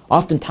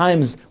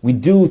 Oftentimes, we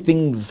do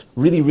things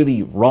really,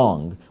 really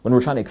wrong when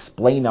we're trying to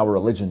explain our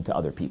religion to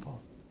other people.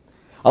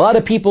 A lot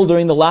of people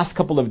during the last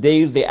couple of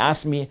days, they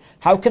asked me,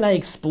 how can I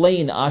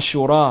explain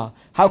Ashura?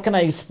 How can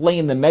I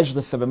explain the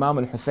majlis of Imam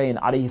al-Hussein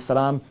alayhi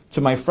salam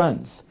to my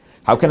friends?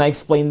 How can I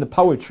explain the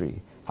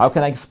poetry? How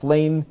can I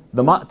explain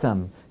the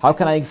ma'tam? How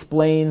can I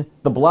explain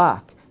the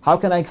black? How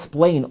can I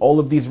explain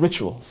all of these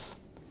rituals?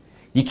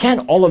 You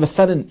can't all of a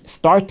sudden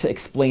start to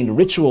explain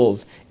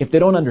rituals if they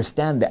don't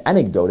understand the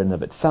anecdote in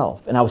of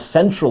itself and how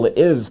central it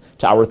is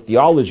to our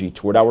theology,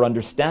 toward our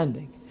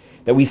understanding.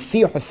 That we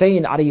see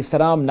Hussein alayhi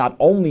salam not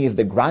only as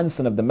the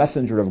grandson of the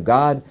Messenger of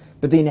God,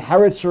 but the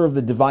inheritor of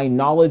the divine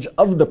knowledge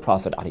of the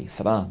Prophet alayhi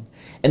salam.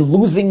 And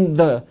losing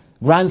the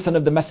grandson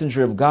of the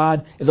Messenger of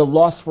God is a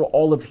loss for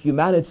all of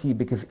humanity,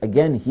 because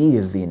again, he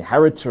is the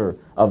inheritor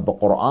of the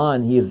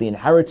Quran, he is the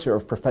inheritor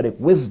of prophetic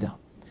wisdom.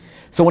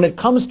 So when it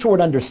comes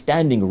toward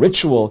understanding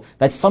ritual,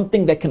 that's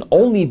something that can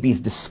only be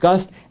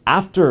discussed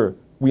after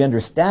we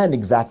understand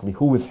exactly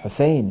who is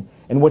Hussein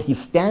and what he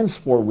stands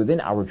for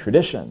within our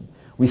tradition.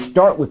 We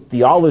start with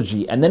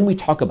theology and then we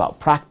talk about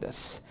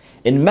practice.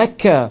 In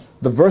Mecca,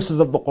 the verses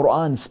of the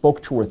Quran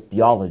spoke toward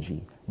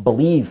theology,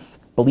 belief,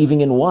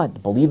 believing in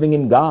what? Believing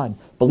in God,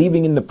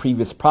 believing in the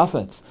previous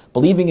prophets,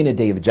 believing in a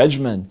day of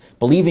judgment,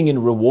 believing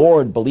in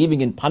reward,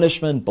 believing in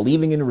punishment,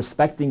 believing in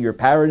respecting your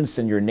parents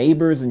and your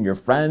neighbors and your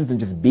friends and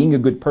just being a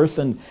good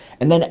person.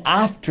 And then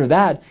after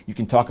that, you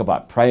can talk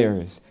about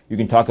prayers, you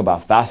can talk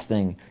about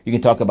fasting, you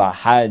can talk about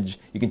hajj,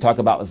 you can talk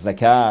about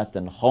zakat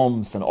and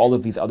khums and all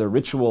of these other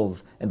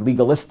rituals and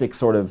legalistic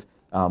sort of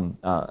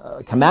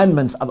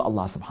commandments of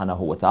Allah subhanahu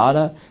wa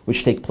ta'ala,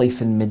 which take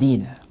place in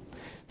Medina.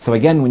 So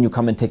again, when you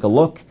come and take a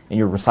look and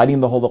you're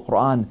reciting the Holy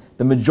Quran,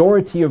 the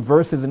majority of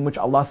verses in which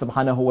Allah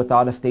subhanahu wa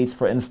ta'ala states,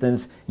 for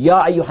instance,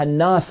 Ya ayyuhan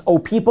nas, O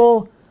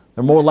people,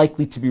 they're more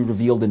likely to be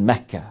revealed in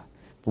Mecca.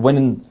 But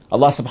when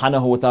Allah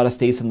subhanahu wa ta'ala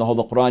states in the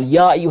Holy Quran,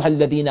 Ya ayyuhal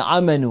ladina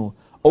amanu,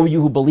 O you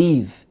who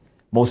believe,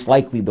 most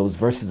likely those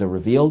verses are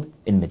revealed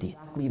in Medina.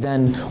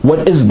 Then,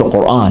 what is the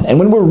Quran? And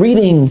when we're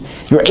reading,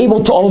 you're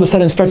able to all of a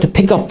sudden start to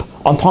pick up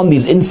upon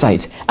these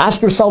insights.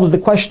 Ask yourselves the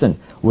question,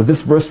 was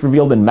this verse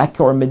revealed in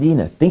Mecca or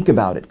Medina? Think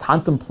about it,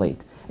 contemplate.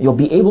 And you'll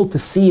be able to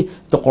see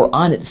the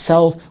Quran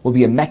itself will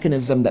be a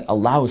mechanism that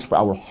allows for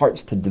our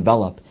hearts to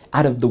develop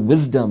out of the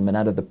wisdom and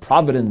out of the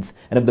providence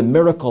and of the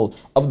miracle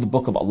of the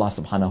book of Allah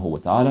subhanahu wa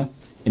ta'ala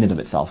in and of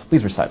itself.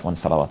 Please recite one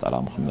salawat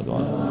ala Muhammad wa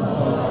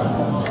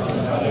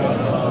ala.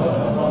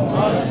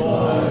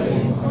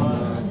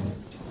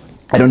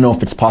 I don't know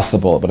if it's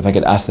possible, but if I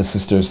could ask the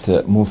sisters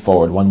to move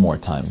forward one more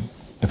time,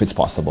 if it's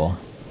possible.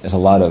 There's a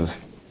lot of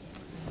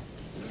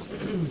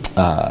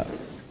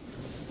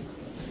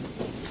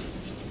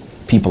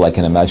people I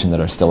can imagine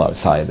that are still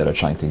outside that are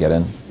trying to get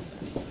in.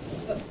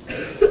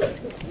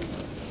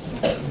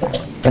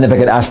 And if I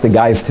could ask the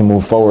guys to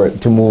move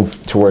forward, to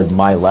move toward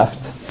my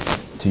left,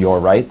 to your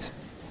right,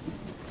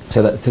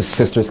 so that the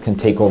sisters can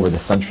take over the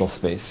central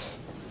space,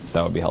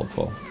 that would be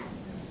helpful.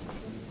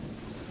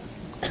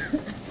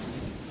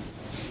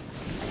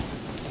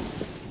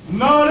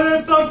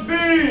 Nare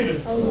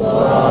Takbir,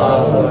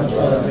 Allahu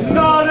Akbar.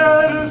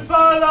 Nare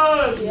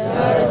Risalat, Ya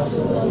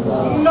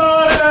Rasulullah.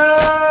 Nare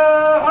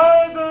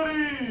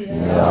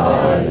Haydari,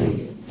 Ya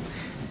Ali.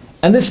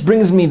 And this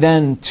brings me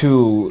then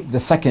to the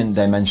second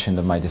dimension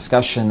of my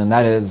discussion, and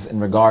that is in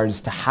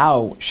regards to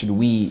how should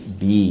we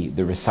be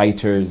the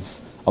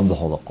reciters of the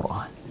Holy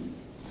Quran.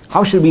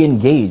 How should we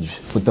engage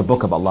with the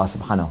book of Allah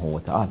subhanahu wa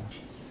ta'ala?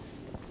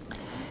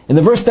 In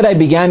the verse that I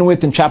began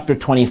with in chapter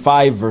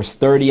 25, verse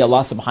 30,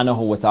 Allah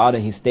subhanahu wa ta'ala,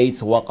 He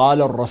states, وَقَالَ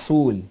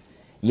الرَّسُولِ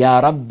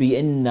يَا رَبِّ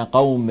إِنَّ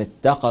قَوْمِ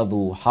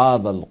اتَّخَذُوا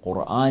هَذَا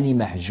الْقُرْآنِ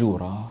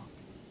مَهْجُورًا.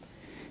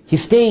 He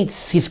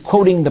states, he's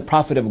quoting the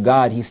Prophet of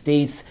God, he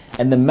states,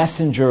 and the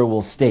messenger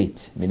will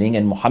state, meaning,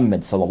 and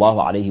Muhammad sallallahu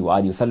alayhi wa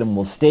sallam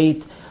will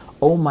state,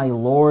 O my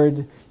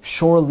Lord,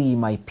 surely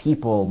my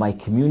people, my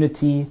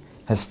community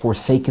has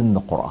forsaken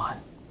the Quran.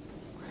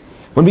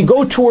 When we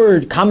go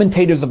toward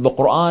commentators of the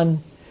Quran,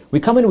 we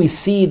come and we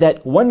see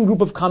that one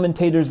group of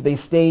commentators, they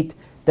state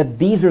that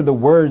these are the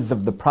words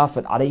of the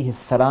Prophet alayhi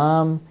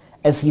salam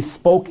as he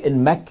spoke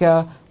in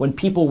Mecca when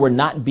people were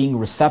not being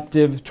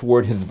receptive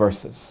toward his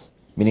verses,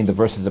 meaning the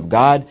verses of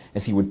God,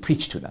 as he would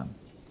preach to them.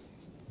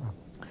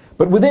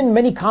 But within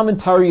many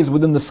commentaries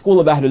within the school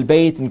of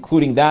Ahlelbayt,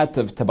 including that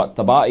of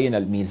Taba'i and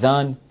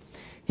Al-Mizan,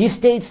 he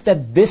states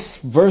that this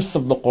verse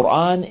of the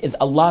Quran is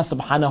Allah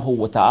subhanahu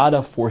wa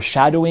ta'ala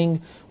foreshadowing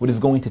what is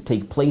going to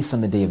take place on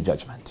the Day of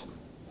Judgment.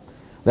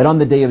 That on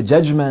the Day of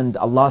Judgment,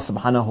 Allah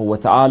subhanahu wa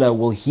ta'ala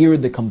will hear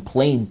the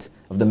complaint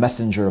of the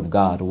Messenger of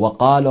God. وَقَالَ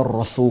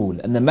الرَّسُولِ.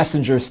 And the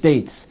Messenger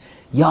states,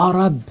 Ya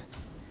Rabb,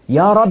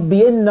 Ya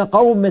Rabbi inna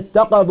qawm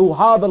ittaqadhu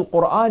hadha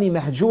al-Qur'ani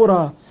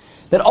mahjura.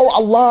 That, oh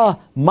Allah,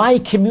 my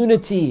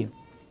community,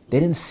 they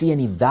didn't see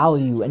any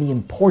value, any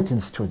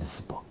importance to this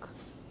book.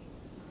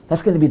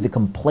 That's going to be the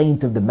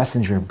complaint of the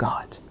Messenger of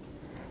God.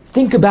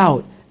 Think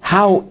about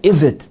how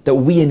is it that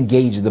we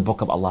engage the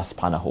book of Allah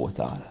subhanahu wa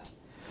ta'ala.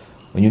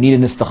 When you need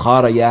an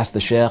istikhara, you ask the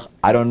Shaykh,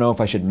 I don't know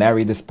if I should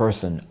marry this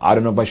person. I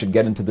don't know if I should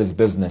get into this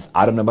business.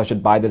 I don't know if I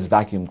should buy this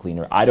vacuum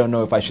cleaner. I don't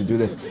know if I should do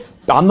this.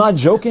 I'm not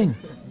joking.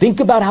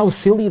 Think about how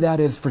silly that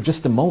is for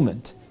just a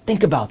moment.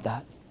 Think about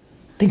that.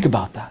 Think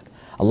about that.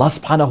 Allah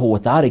subhanahu wa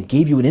ta'ala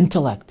gave you an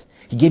intellect.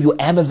 He gave you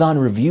Amazon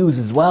reviews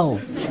as well.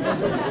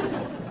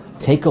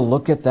 Take a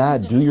look at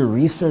that. Do your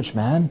research,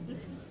 man.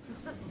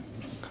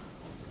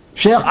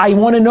 Shaykh, I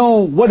want to know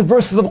what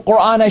verses of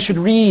Quran I should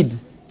read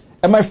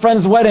at my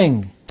friend's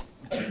wedding.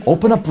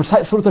 Open up,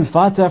 recite Surah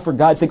Al-Fatiha for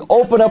God's sake.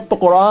 Open up the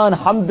Quran.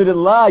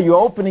 Alhamdulillah, you're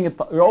opening the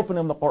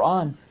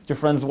Quran at your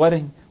friend's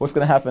wedding. What's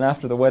going to happen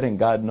after the wedding?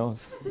 God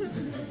knows.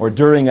 Or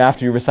during,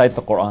 after you recite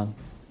the Quran.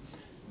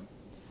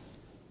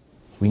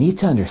 We need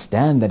to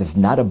understand that it's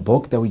not a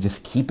book that we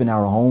just keep in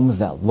our homes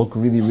that look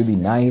really, really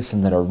nice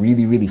and that are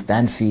really, really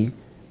fancy.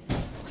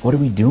 What are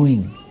we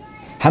doing?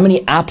 How many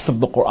apps of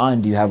the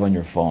Quran do you have on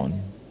your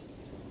phone?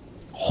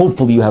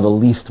 Hopefully you have at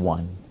least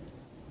one.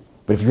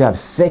 But if you have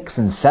 6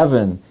 and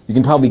 7, you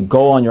can probably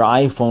go on your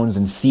iPhones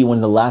and see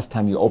when's the last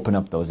time you open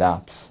up those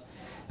apps.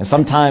 And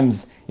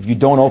sometimes, if you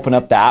don't open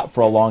up the app for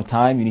a long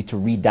time, you need to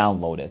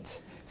re-download it.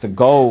 So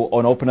go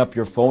and open up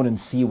your phone and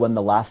see when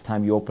the last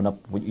time you open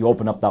up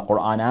that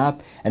Quran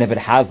app. And if it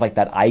has like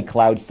that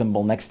iCloud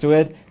symbol next to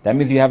it, that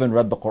means you haven't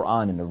read the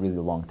Quran in a really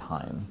long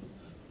time.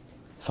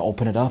 So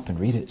open it up and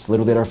read it. It's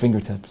literally at our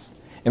fingertips.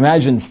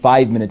 Imagine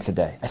 5 minutes a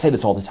day. I say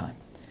this all the time.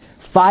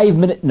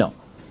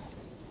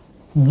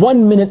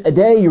 1 minute a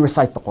day you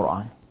recite the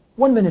Quran.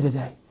 1 minute a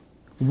day.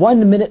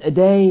 1 minute a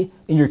day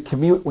in your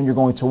commute, when you're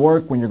going to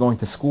work, when you're going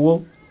to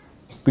school,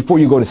 before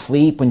you go to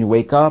sleep, when you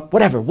wake up,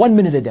 whatever. 1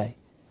 minute a day.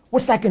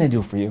 What's that going to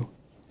do for you?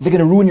 Is it going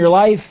to ruin your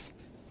life?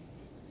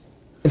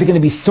 Is it going to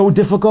be so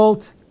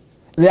difficult?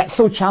 Is that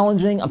so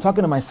challenging? I'm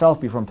talking to myself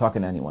before I'm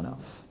talking to anyone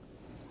else.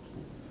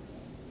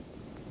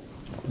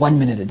 1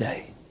 minute a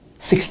day,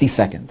 60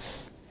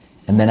 seconds.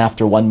 And then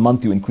after 1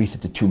 month, you increase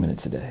it to 2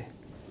 minutes a day.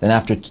 Then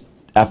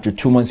after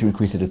 2 months, you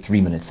increase it to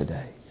 3 minutes a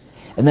day.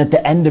 And then at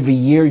the end of a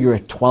year, you're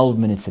at 12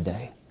 minutes a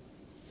day.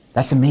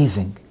 That's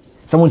amazing.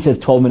 Someone says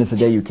 12 minutes a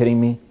day, you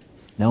kidding me?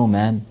 No,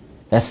 man.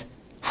 That's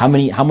how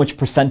much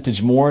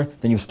percentage more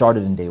than you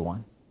started in day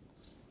one?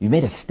 You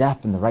made a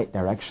step in the right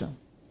direction,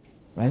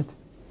 right?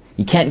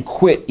 You can't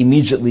quit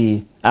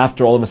immediately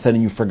after all of a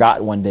sudden you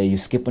forgot one day, you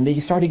skip one day,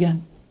 you start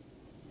again.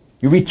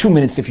 You read 2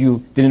 minutes if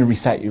you didn't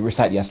recite, you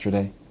recite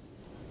yesterday.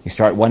 You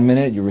start 1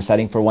 minute, you're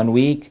reciting for 1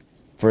 week.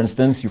 For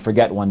instance, you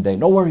forget one day.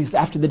 No worries,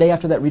 after the day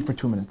after that, read for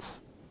 2 minutes.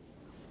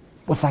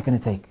 What's that going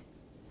to take?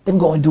 Then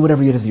go and do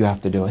whatever it is you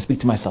have to do. I speak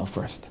to myself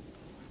first.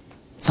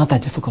 It's not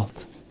that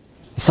difficult.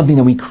 It's something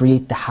that we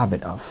create the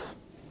habit of.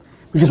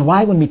 Which is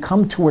why when we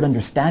come toward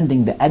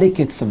understanding the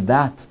etiquettes of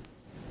that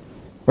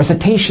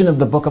recitation of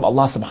the book of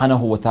Allah subhanahu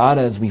wa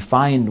ta'ala, as we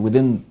find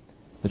within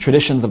the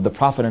traditions of the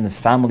Prophet and his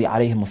family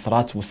alayhimu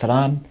salatu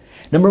wasalam,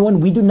 number one,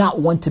 we do not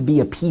want to be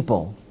a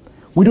people.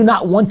 We do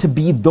not want to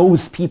be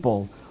those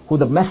people who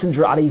the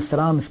Messenger alayhi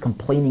salam is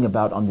complaining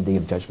about on the Day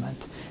of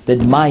Judgment.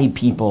 That my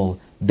people,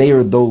 they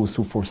are those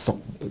who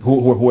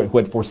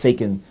had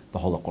forsaken the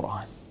Holy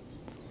Quran.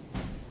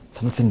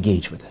 So let's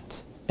engage with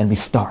it. And we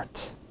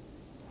start.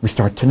 We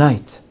start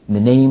tonight. In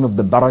the name of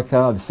the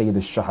barakah of Sayyid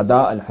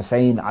al-Shuhada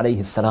al-Hussein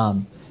alayhi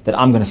salam, that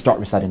I'm going to start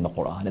reciting the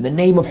Quran. In the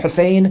name of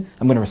Hussein,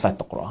 I'm going to recite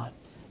the Quran.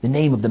 In the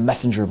name of the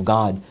Messenger of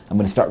God, I'm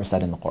going to start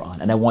reciting the Quran.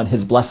 And I want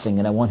his blessing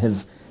and I want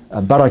his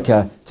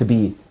barakah to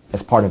be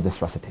as part of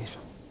this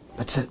recitation.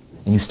 That's it.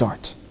 And you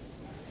start.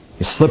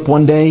 You slip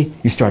one day,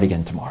 you start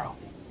again tomorrow.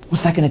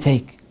 What's that going to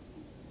take?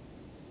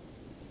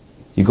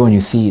 You go and you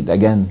see,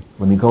 again,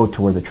 when we go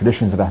to where the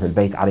traditions of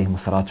Ahlelbayt alayhim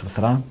salatu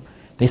wasalam,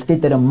 they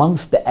state that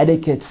amongst the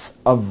etiquettes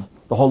of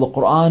the whole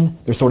Quran,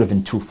 they're sort of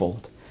in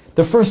twofold.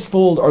 The first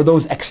fold are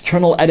those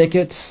external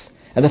etiquettes,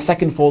 and the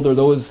second fold are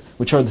those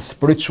which are the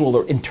spiritual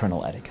or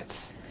internal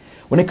etiquettes.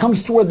 When it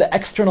comes toward the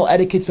external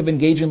etiquettes of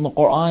engaging in the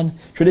Quran,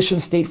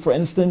 traditions state, for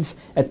instance,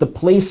 at the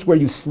place where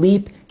you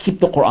sleep, keep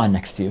the Quran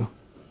next to you.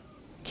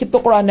 Keep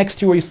the Quran next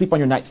to you where you sleep on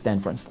your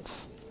nightstand, for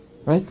instance.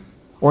 Right?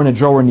 Or in a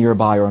drawer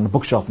nearby, or on a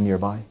bookshelf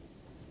nearby.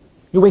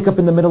 You wake up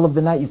in the middle of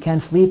the night, you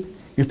can't sleep,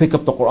 you pick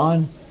up the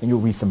Quran, and you'll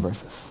read some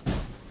verses.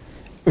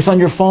 It's on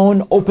your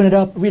phone, open it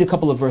up, read a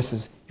couple of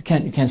verses. You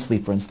can't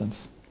sleep, for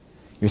instance.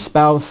 Your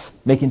spouse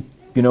making,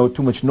 too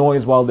much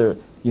noise while they're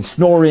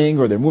snoring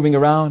or they're moving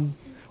around.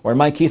 Or in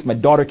my case, my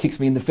daughter kicks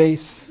me in the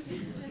face.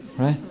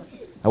 Right?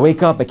 I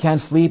wake up, I can't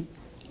sleep.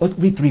 Look,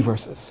 read 3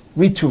 verses.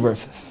 Read 2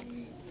 verses.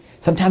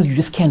 Sometimes you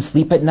just can't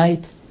sleep at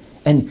night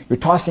and you're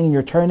tossing and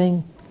you're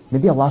turning.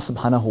 Maybe Allah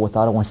subhanahu wa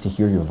ta'ala wants to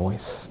hear your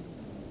voice.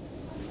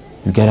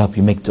 You get up,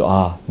 you make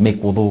dua, make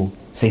wudu,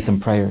 say some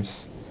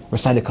prayers,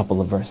 recite a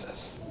couple of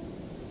verses.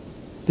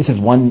 This is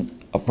one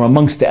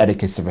amongst the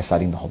etiquettes of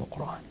reciting the whole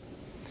Quran.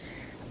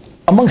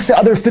 Amongst the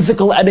other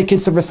physical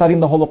etiquettes of reciting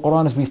the whole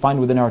Quran, as we find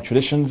within our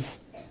traditions,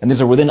 and these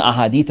are within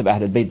ahadith of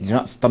Ahlelbayt, these are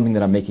not something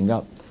that I'm making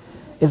up,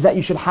 is that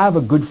you should have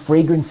a good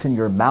fragrance in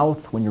your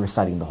mouth when you're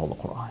reciting the whole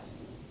Quran.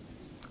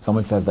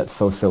 Someone says that's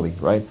so silly,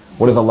 right?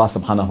 What is Allah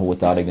subhanahu wa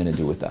ta'ala going to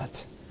do with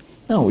that?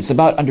 No, it's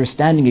about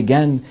understanding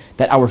again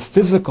that our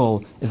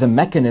physical is a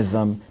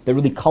mechanism that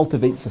really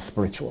cultivates the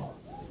spiritual.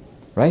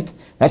 Right?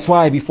 That's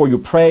why before you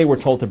pray,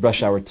 we're told to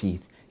brush our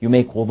teeth. You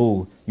make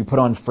wudu, you put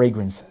on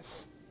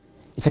fragrances.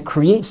 It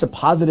creates a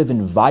positive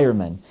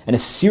environment and a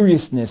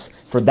seriousness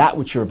for that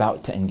which you're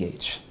about to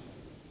engage.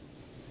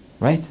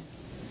 Right?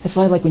 That's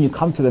why when you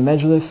come to the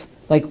majlis,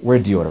 wear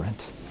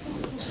deodorant.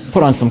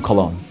 Put on some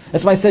cologne.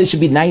 That's why I said it should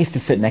be nice to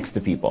sit next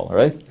to people,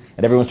 right?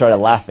 And everyone started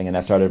laughing and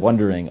I started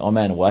wondering, oh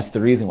man, what's the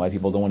reason why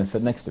people don't want to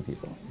sit next to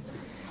people?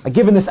 I've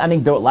given this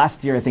anecdote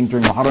last year, I think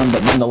during Muharram,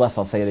 but nonetheless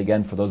I'll say it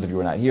again for those of you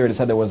who are not here. It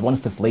said there was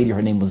once this lady,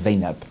 her name was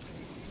Zainab.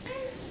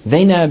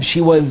 Zainab, she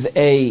was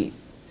a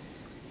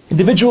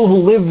individual who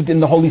lived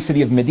in the holy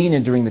city of Medina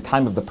during the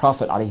time of the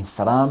Prophet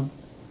ﷺ,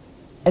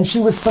 and she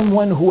was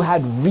someone who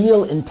had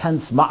real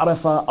intense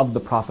ma'rifah of the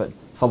Prophet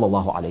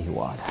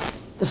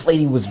ﷺ. This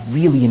lady was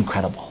really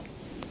incredible.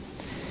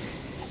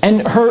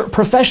 And her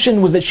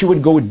profession was that she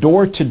would go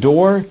door to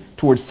door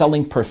towards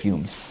selling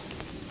perfumes.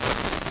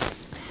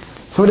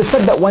 So it is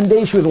said that one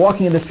day she was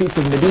walking in the streets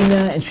of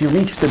Medina and she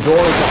reached the door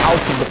of the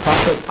house of the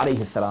Prophet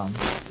ﷺ.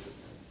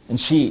 And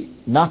she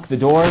knocked the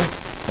door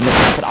and the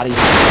Prophet ﷺ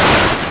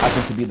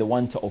happened to be the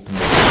one to open the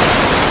door.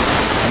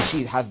 And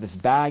she has this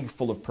bag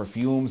full of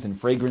perfumes and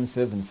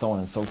fragrances and so on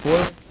and so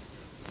forth.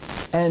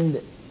 And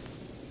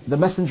the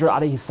Messenger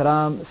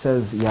ﷺ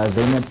says, Ya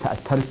Zainab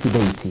ta'attarti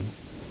bayti.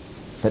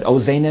 That, oh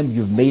Zainab,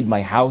 you've made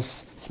my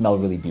house smell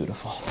really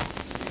beautiful.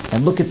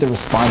 And look at the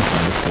response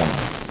of this woman,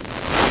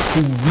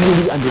 who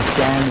really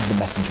understands the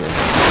Messenger of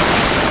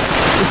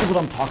God. This is what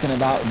I'm talking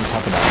about when we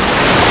talk about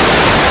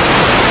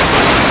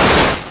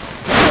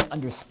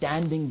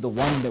understanding the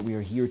one that we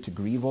are here to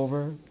grieve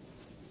over.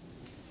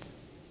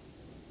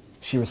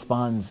 She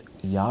responds,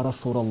 Ya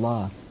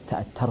Rasulullah,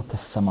 ta'attarta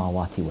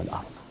as-samawati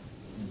wal-ard.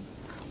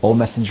 O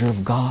Messenger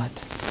of God,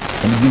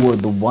 and you are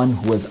the one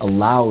who has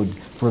allowed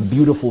for a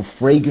beautiful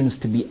fragrance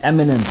to be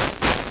eminent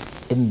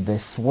in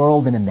this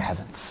world and in the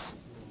heavens.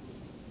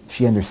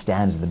 She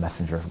understands the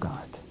Messenger of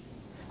God.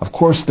 Of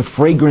course, the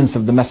fragrance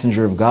of the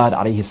Messenger of God,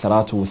 alayhi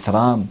salatu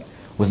wasalam,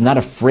 was not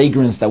a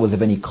fragrance that was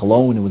of any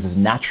cologne. It was his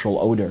natural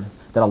odor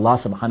that Allah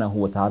subhanahu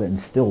wa ta'ala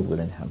instilled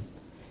within him.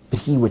 But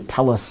he would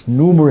tell us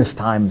numerous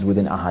times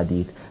within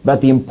ahadith about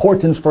the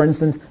importance, for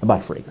instance,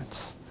 about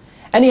fragrance.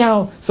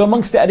 Anyhow, so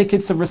amongst the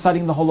etiquettes of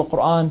reciting the whole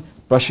Quran,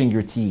 brushing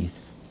your teeth,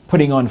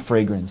 putting on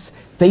fragrance,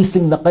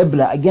 facing the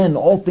Qibla, again,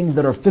 all things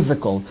that are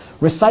physical,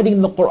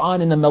 reciting the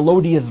Quran in a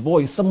melodious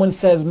voice. Someone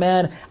says,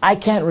 man, I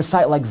can't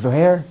recite like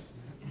Zuhair.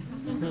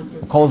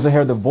 I call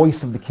Zuhair the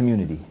voice of the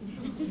community.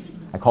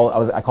 I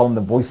call him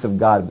the voice of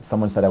God, but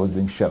someone said I was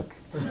being shook.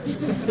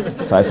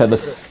 So I said,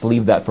 let's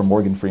leave that for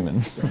Morgan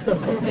Freeman.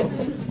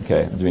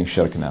 Okay, I'm doing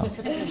shirk now.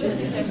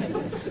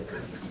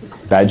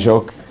 Bad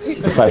joke?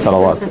 Recite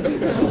salawat.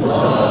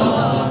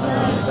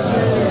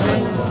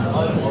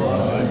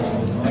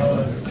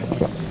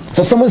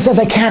 So someone says,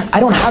 I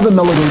don't have a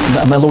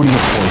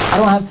melodious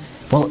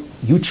voice. Well,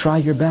 you try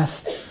your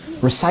best.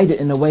 Recite it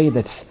in a way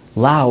that's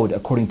loud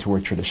according to our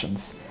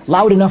traditions.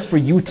 Loud enough for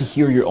you to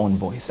hear your own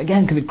voice.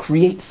 Again, because it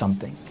creates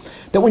something.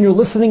 That when you're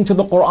listening to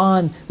the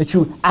Quran, that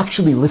you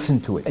actually listen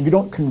to it and you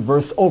don't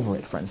converse over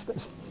it, for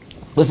instance.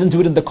 Listen to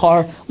it in the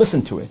car,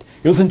 listen to it.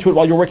 You listen to it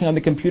while you're working on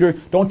the computer,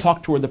 don't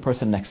talk toward the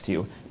person next to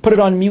you. Put it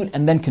on mute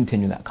and then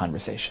continue that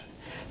conversation.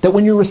 That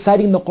when you're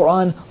reciting the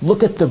Quran,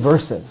 look at the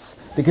verses,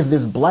 because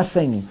there's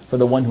blessing for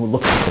the one who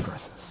looks at the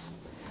verses.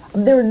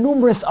 And there are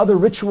numerous other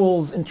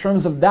rituals in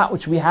terms of that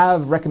which we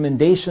have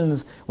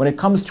recommendations when it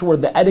comes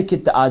toward the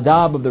etiquette, the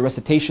adab of the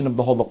recitation of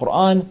the Holy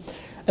Quran.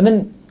 And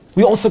then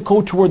we also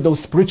go toward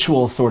those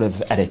spiritual sort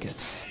of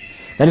etiquettes.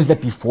 That is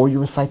that before you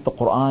recite the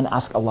Quran,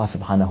 ask Allah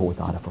subhanahu wa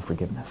ta'ala for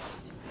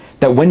forgiveness.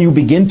 That when you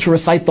begin to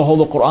recite the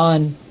Holy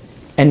Quran,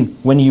 and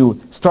when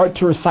you start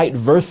to recite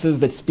verses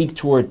that speak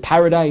toward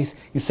paradise,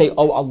 you say,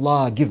 "Oh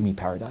Allah, give me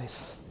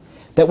paradise."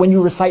 That when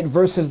you recite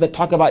verses that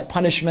talk about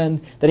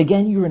punishment, that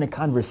again you're in a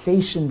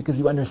conversation because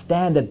you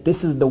understand that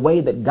this is the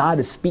way that God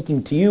is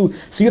speaking to you.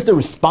 So you have to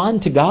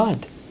respond to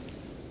God.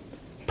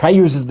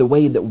 Prayers is the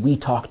way that we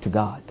talk to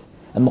God.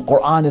 And the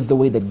Quran is the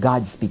way that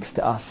God speaks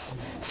to us.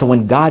 So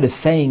when God is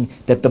saying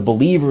that the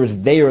believers,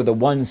 they are the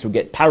ones who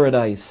get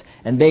paradise,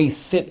 and they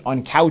sit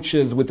on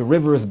couches with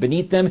rivers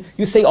beneath them,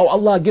 you say, "Oh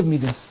Allah, give me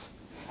this."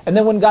 And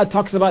then when God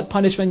talks about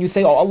punishment, you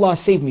say, "Oh Allah,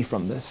 save me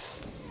from this."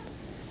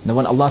 And then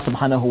when Allah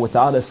subhanahu wa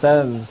ta'ala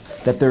says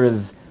that there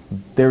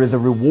is a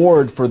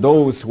reward for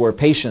those who are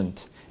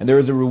patient, and there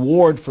is a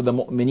reward for the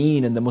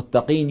mu'mineen and the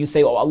muttaqeen, you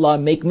say, "Oh Allah,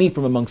 make me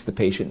from amongst the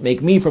patient,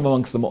 make me from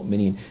amongst the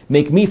mu'mineen,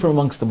 make me from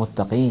amongst the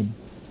muttaqeen."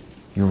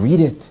 You read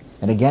it,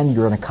 and again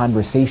you're in a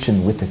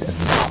conversation with it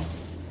as well.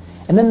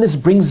 And then this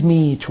brings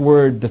me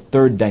toward the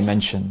third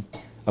dimension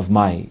of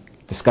my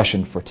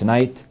discussion for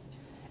tonight,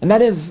 and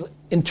that is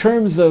in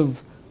terms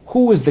of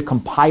who is the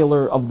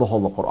compiler of the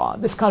Holy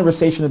Quran. This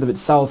conversation in and of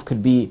itself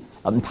could be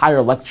an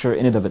entire lecture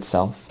in and of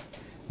itself.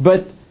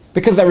 But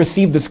because I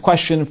received this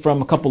question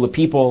from a couple of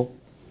people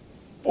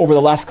over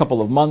the last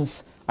couple of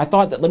months, I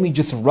thought that let me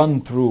just run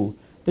through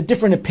the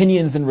different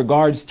opinions in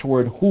regards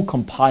toward who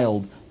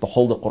compiled the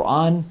Holy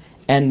Quran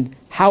and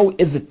how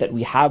is it that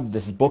we have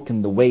this book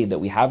in the way that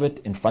we have it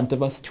in front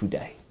of us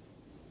today.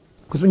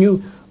 Because when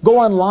you go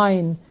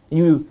online and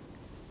you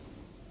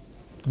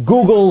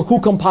Google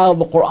who compiled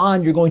the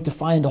Quran, you're going to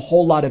find a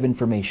whole lot of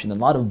information, a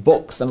lot of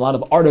books and a lot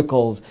of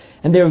articles.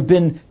 And there have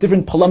been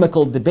different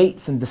polemical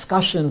debates and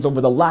discussions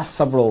over the last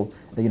several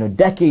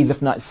decades,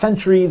 if not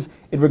centuries,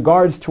 in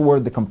regards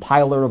toward the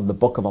compiler of the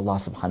book of Allah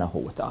subhanahu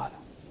wa ta'ala.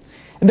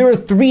 And there are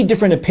three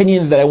different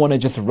opinions that I want to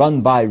just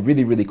run by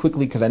really, really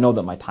quickly because I know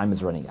that my time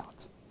is running out.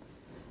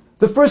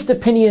 The first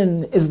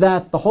opinion is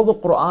that the Holy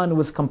Quran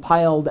was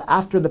compiled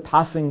after the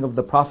passing of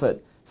the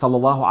Prophet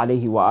sallallahu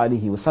alaihi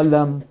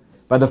wasallam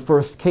by the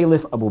first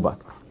Caliph Abu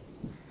Bakr.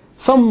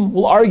 Some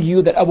will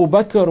argue that Abu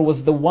Bakr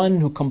was the one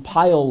who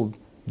compiled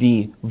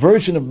the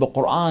version of the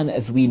Quran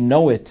as we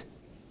know it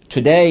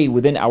today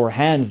within our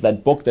hands,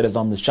 that book that is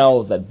on the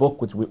shelves, that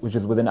book which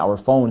is within our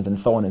phones and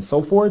so on and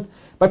so forth,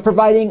 by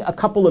providing a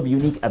couple of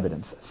unique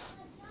evidences.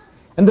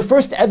 And the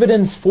first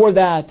evidence for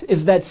that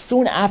is that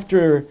soon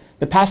after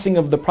the passing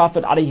of the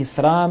Prophet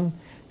ﷺ,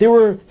 there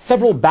were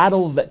several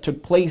battles that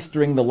took place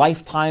during the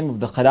lifetime of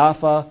the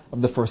Khilafah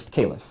of the first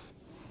Caliph.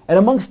 And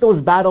amongst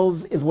those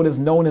battles is what is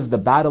known as the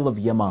Battle of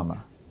Yamama.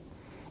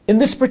 In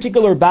this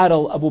particular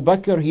battle, Abu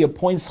Bakr, he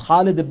appoints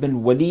Khalid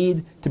ibn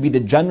Walid to be the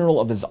general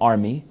of his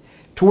army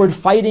toward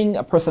fighting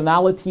a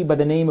personality by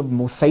the name of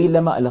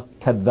Musaylama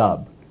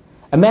al-Kadhab,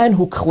 a man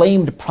who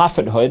claimed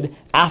prophethood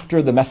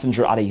after the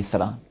Messenger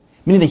ﷺ.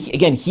 Meaning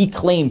that he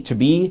claimed to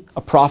be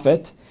a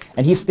prophet,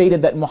 and he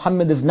stated that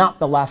Muhammad is not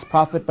the last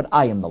prophet, but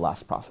I am the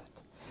last prophet.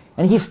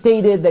 And he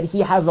stated that he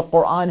has the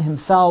Quran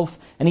himself,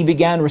 and he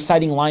began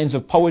reciting lines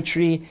of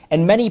poetry,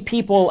 and many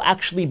people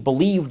actually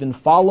believed and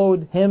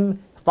followed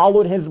him,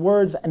 followed his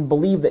words, and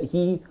believed that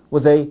he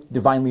was a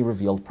divinely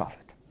revealed prophet.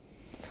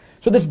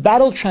 So this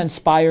battle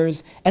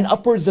transpires, and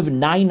upwards of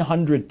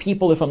 900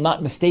 people, if I'm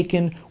not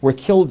mistaken, were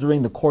killed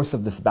during the course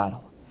of this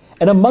battle.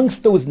 And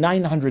amongst those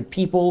 900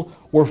 people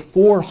were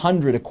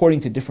 400,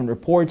 according to different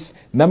reports,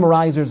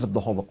 memorizers of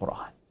the Holy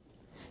Quran.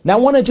 Now I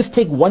want to just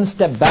take one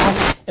step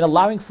back in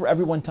allowing for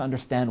everyone to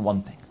understand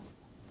one thing.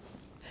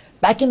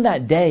 Back in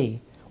that day,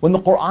 when the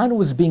Quran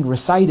was being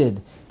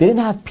recited, they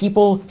didn't have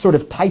people sort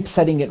of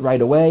typesetting it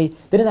right away.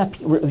 They didn't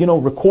have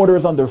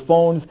recorders on their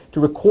phones to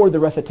record the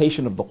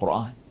recitation of the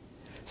Quran.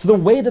 So the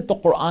way that the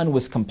Quran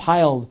was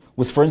compiled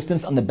was, for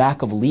instance, on the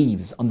back of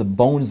leaves, on the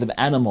bones of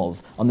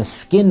animals, on the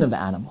skin of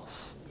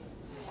animals.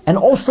 And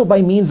also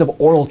by means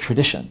of oral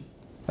tradition.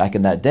 Back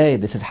in that day,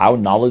 this is how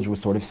knowledge was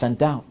sort of sent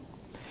down.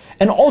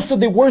 And also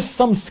there were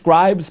some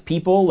scribes,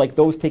 people like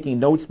those taking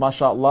notes,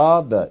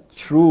 mashallah, the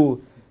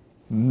true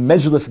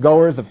majlis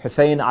goers of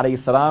Hussein alayhi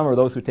salam, or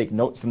those who take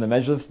notes in the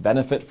majlis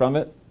benefit from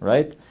it,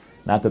 right?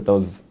 Not that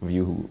those of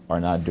you who are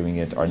not doing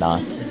it are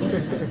not.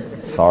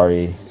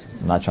 Sorry,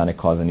 I'm not trying to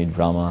cause any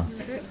drama.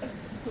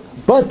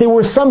 But there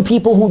were some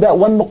people who, that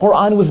when the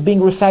Quran was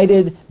being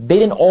recited, they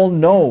didn't all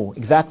know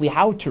exactly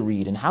how to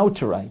read and how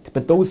to write.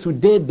 But those who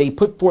did, they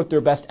put forth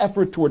their best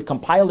effort toward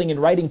compiling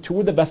and writing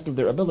to the best of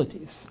their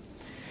abilities.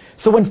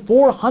 So when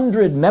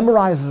 400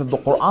 memorizers of the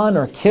Quran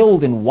are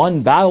killed in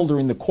one battle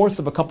during the course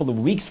of a couple of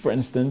weeks, for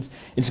instance,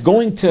 it's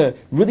going to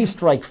really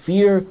strike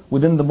fear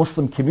within the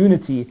Muslim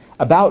community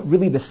about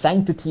really the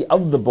sanctity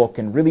of the book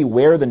and really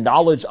where the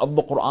knowledge of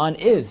the Quran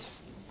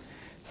is.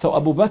 So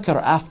Abu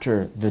Bakr,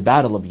 after the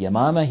battle of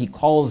Yamama, he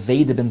calls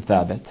Zayd ibn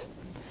Thabit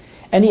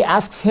and he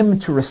asks him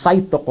to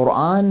recite the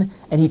Quran,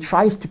 and he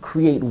tries to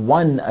create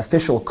one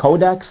official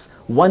codex,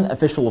 one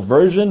official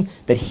version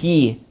that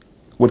he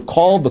would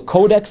call the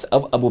Codex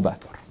of Abu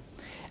Bakr.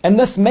 And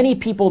thus many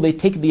people, they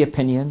take the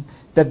opinion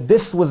that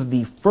this was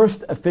the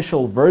first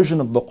official version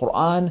of the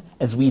Quran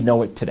as we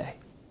know it today.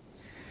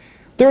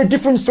 There are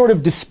different sort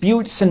of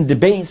disputes and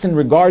debates in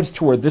regards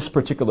toward this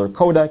particular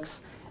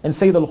codex. And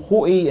Sayyid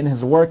al-Khu'i, in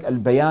his work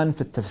Al-Bayan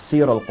fi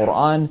Tafsir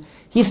al-Quran,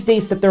 he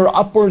states that there are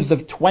upwards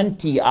of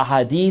 20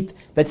 ahadith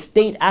that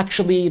state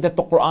actually that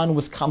the Quran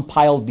was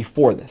compiled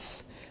before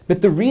this.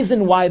 But the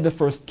reason why the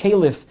first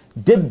caliph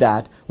did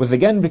that was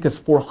again because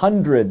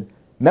 400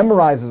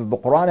 memorizers of the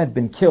Quran had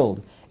been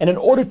killed. And in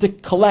order to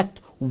collect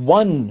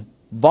one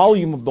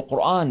volume of the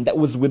Quran that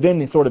was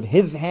within sort of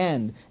his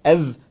hand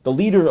as the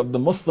leader of the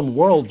Muslim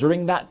world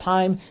during that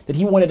time, that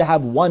he wanted to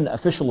have one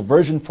official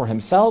version for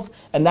himself,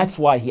 and that's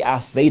why he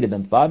asked Zayd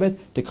ibn Thabit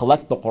to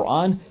collect the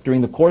Quran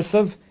during the course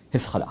of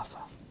his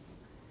Khilafah.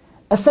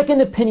 A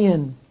second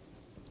opinion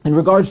in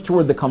regards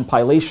toward the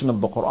compilation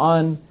of the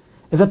Quran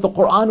is that the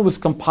Quran was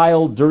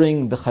compiled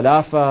during the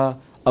Khilafah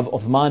of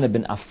Uthman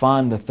ibn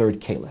Affan, the third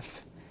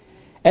caliph.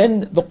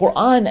 And the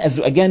Quran, as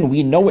again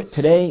we know it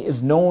today,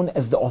 is known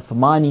as the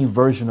Uthmani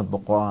version of the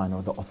Quran,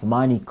 or the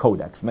Uthmani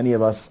Codex. Many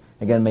of us,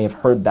 again, may have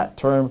heard that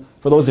term.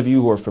 For those of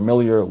you who are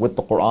familiar with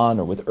the Quran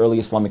or with early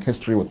Islamic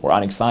history, with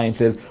Quranic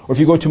sciences, or if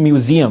you go to a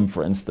museum,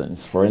 for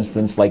instance,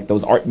 like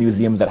those art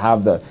museums that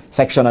have the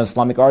section on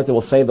Islamic art, they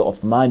will say the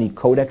Uthmani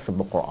Codex of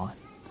the Quran.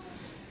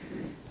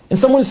 And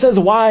someone says,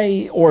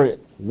 why, or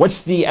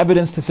what's the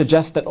evidence to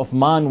suggest that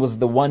Uthman was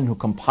the one who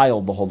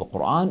compiled the whole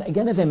Quran?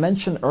 Again, as I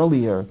mentioned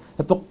earlier,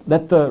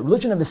 that the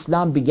religion of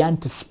Islam began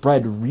to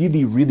spread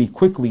really, really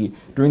quickly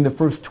during the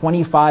first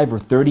 25 or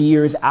 30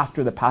 years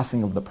after the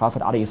passing of the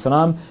Prophet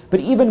ﷺ, but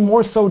even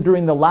more so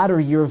during the latter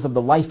years of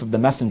the life of the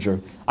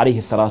Messenger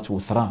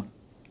ﷺ.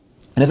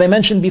 And as I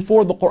mentioned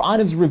before, the Quran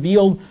is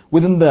revealed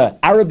within the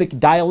Arabic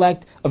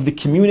dialect of the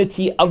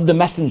community of the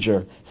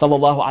Messenger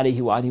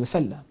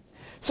ﷺ.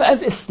 So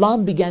as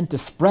Islam began to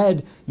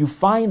spread, you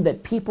find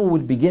that people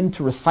would begin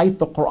to recite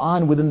the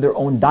Quran within their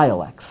own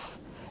dialects.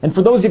 And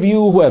for those of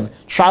you who have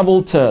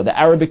traveled to the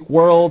Arabic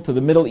world, to the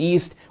Middle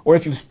East, or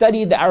if you've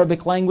studied the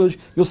Arabic language,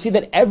 you'll see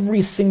that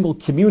every single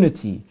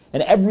community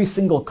and every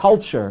single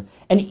culture,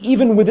 and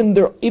even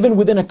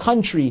within a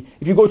country,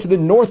 if you go to the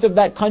north of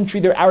that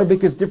country, their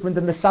Arabic is different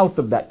than the south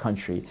of that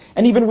country.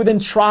 And even within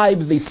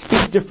tribes, they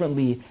speak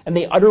differently, and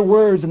they utter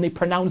words, and they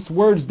pronounce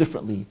words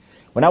differently.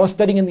 When I was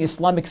studying in the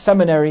Islamic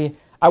seminary,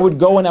 I would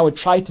go and I would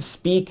try to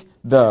speak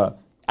the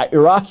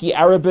Iraqi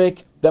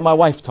Arabic that my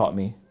wife taught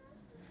me.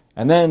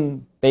 And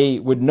then they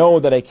would know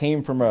that I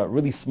came from a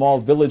really small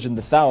village in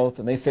the south,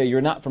 and they say,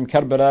 you're not from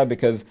Karbala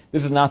because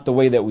this is not the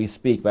way that we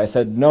speak. But I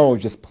said, no,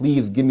 just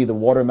please give me the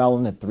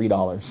watermelon at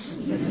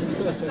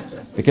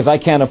 $3 because I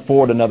can't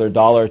afford another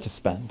dollar to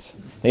spend.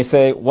 They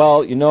say,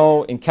 well, you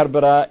know, in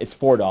Karbala it's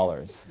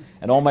 $4.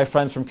 And all my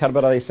friends from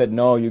Karbala, they said,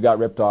 no, you got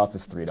ripped off,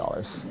 it's $3.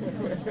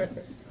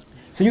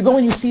 So you go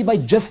and you see by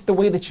just the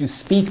way that you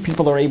speak,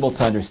 people are able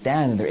to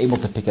understand and they're able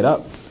to pick it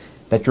up,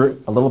 that you're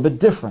a little bit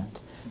different.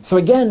 So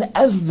again,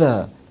 as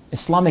the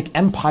Islamic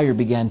empire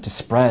began to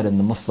spread and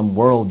the Muslim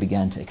world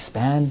began to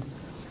expand,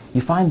 you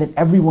find that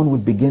everyone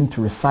would begin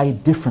to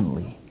recite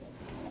differently.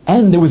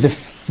 And there was a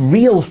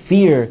real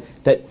fear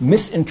that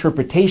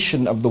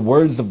misinterpretation of the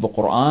words of the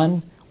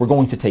Quran were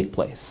going to take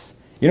place.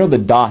 You know the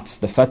dots,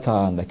 the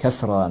fatha and the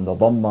kasra and the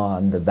dhamma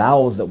and the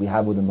vowels that we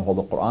have within the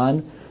whole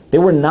Quran, they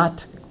were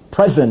not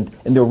present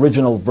in the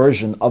original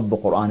version of the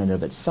Quran in and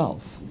of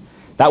itself.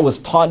 That was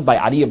taught by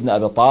Ali ibn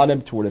Abi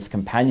Talib toward his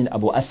companion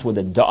Abu Aswad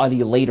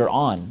al-Da'ali later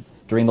on,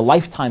 during the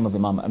lifetime of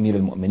Imam Amir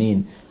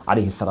al-Mu'mineen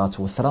alayhi salatu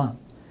wasalam.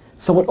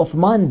 So what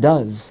Uthman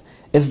does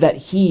is that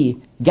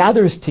he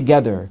gathers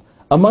together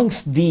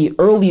amongst the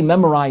early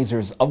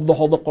memorizers of the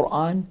Holy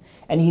Quran,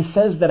 and he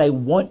says that I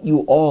want you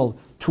all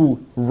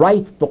to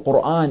write the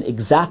Quran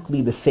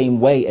exactly the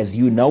same way as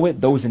you know it,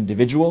 those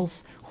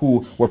individuals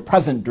who were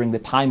present during the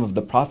time of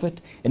the Prophet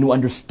and who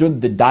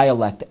understood the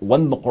dialect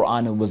when the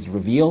Quran was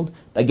revealed.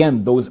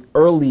 Again, those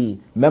early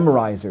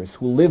memorizers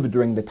who lived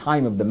during the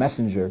time of the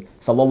Messenger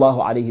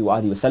sallallahu alaihi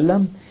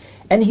wasallam.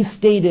 And he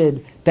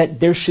stated that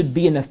there should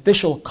be an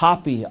official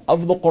copy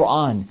of the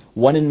Quran,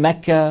 one in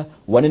Mecca,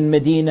 one in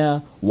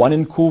Medina, one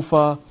in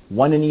Kufa,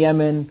 one in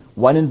Yemen,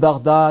 one in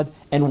Baghdad,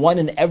 and one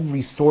in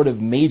every sort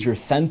of major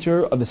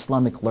center of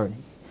Islamic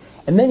learning.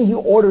 And then he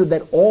ordered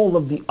that all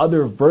of the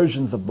other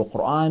versions of the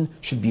Quran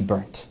should be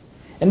burnt.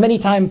 And many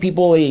times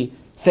people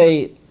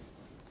say,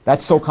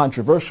 that's so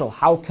controversial,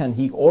 how can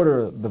he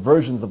order the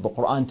versions of the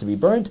Quran to be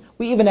burnt?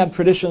 We even have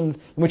traditions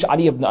in which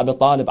Ali ibn Abi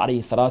Talib alayhi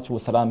salatu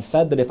wasalam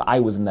said that if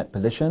I was in that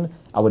position,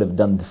 I would have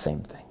done the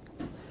same thing.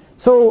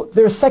 So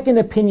their second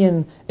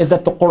opinion is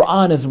that the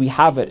Quran as we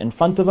have it in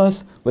front of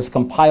us was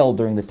compiled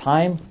during the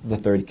time of the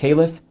third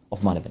caliph,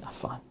 Uthman ibn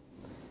Affan.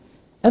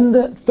 And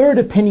the third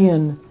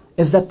opinion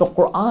is that the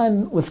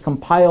Quran was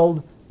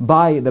compiled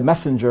by the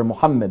messenger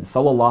Muhammad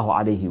sallallahu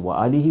alayhi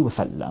wa alihi wa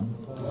sallam.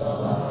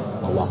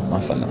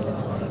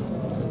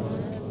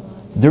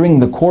 During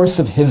the course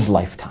of his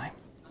lifetime.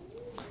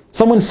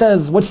 Someone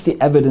says, what's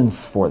the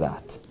evidence for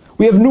that?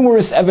 We have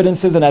numerous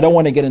evidences, and I don't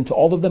want to get into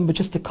all of them, but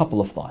just a couple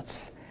of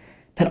thoughts.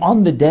 That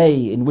on the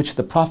day in which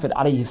the Prophet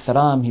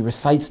ﷺ, he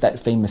recites that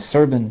famous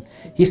sermon,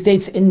 he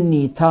states,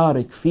 إِنِّي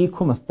تَارِكْ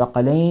فِيكُمْ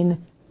الثَّقْلَيْن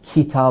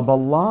كِتَابَ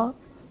اللَّهِ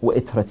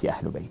وَإِتْرَةِ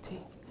أَهْلُ بَيْتِهِ.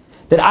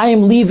 That I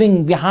am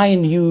leaving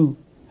behind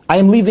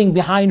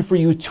for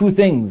you two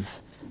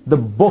things, the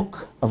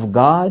book of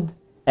God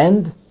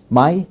and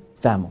my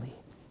family.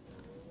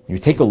 You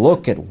take a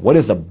look at what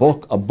is a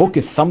book. A book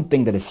is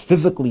something that is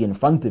physically in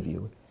front of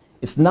you.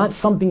 It's not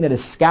something that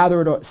is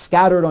scattered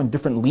on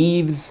different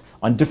leaves,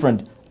 on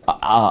different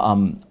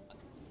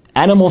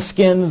animal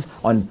skins,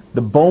 on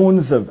the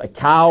bones of a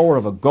cow or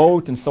of a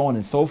goat, and so on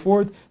and so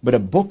forth. But a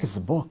book is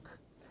a book.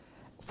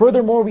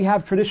 Furthermore, we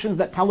have traditions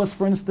that tell us,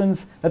 for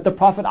instance, that the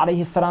Prophet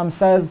ﷺ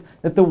says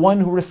that the one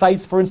who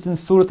recites, for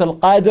instance, Surah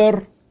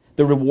Al-Qadr,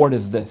 the reward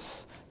is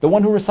this. The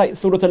one who recites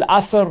Surah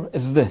Al-Asr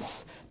is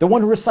this. The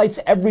one who recites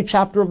every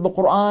chapter of the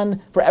Quran,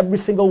 for every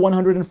single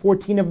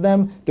 114 of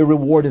them, the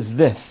reward is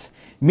this.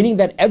 Meaning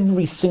that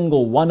every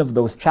single one of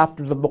those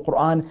chapters of the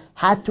Quran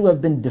had to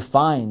have been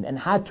defined and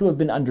had to have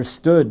been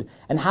understood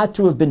and had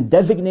to have been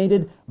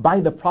designated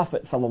by the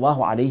Prophet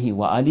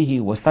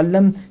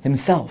ﷺ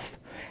himself.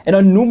 And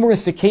on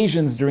numerous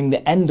occasions during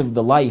the end of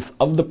the life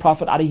of the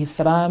Prophet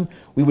ﷺ,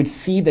 we would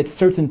see that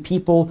certain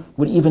people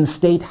would even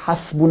state,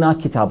 Hasbuna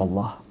kitab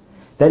Allah.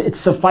 That it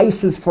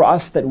suffices for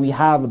us that we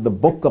have the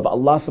book of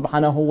Allah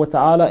subhanahu wa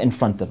ta'ala in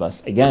front of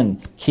us.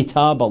 Again,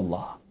 kitab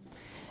Allah.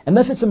 And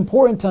thus it's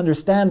important to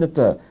understand that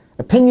the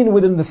opinion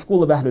within the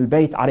school of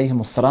Ahlelbayt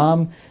alayhimus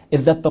salam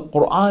is that the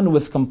Quran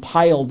was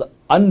compiled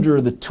under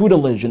the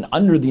tutelage and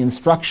under the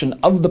instruction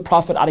of the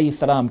Prophet alayhi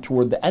salam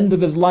toward the end of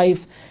his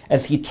life,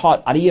 as he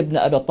taught Ali ibn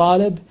Abi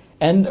Talib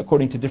and,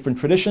 according to different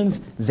traditions,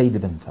 Zayd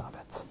ibn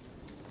Thabit.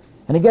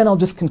 And again, I'll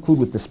just conclude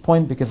with this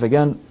point because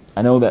again,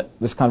 I know that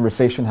this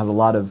conversation has a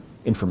lot of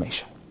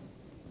information.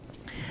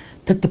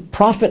 That the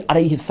Prophet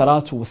alayhi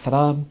salatu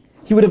wasalam,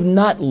 he would have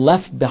not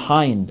left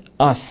behind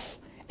us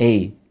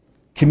a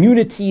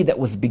community that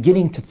was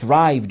beginning to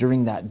thrive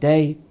during that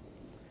day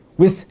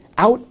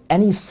without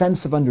any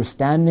sense of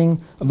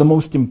understanding of the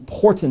most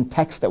important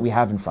text that we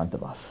have in front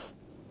of us.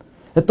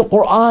 That the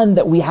Quran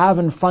that we have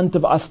in front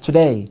of us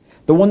today,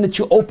 the one that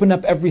you open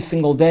up every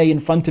single day in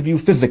front of you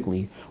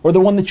physically, or the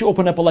one that you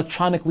open up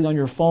electronically on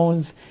your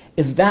phones,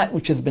 is that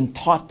which has been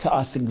taught to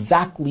us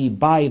exactly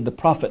by the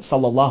Prophet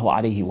sallallahu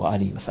alaihi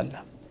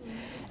wasallam.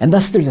 And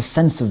thus there's a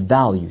sense of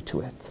value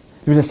to it.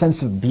 There's a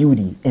sense of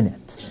beauty in it.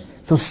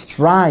 So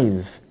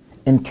strive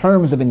in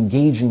terms of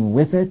engaging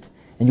with it,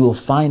 and you will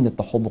find that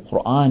the whole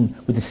Quran,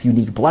 with its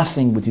unique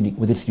blessing,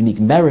 with its unique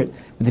merit,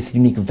 with its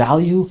unique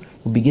value,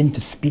 will begin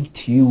to speak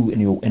to you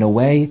in a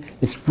way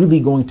that's really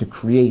going to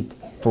create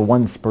for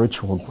one's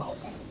spiritual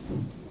growth.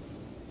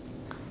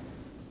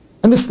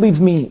 And this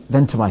leads me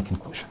then to my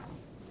conclusion.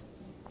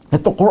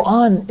 That the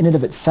Quran in and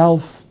of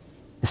itself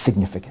is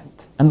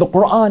significant. And the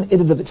Quran in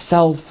and of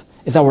itself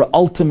is our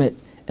ultimate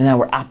and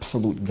our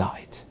absolute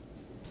guide.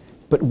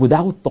 But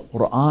without the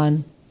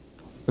Quran,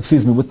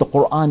 with the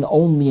Quran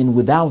only and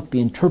without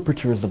the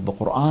interpreters of the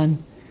Quran,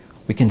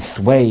 we can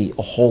sway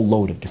a whole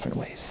load of different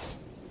ways.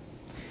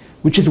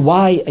 Which is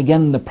why,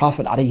 again, the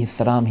Prophet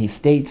ﷺ, he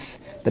states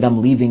that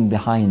I'm leaving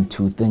behind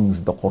two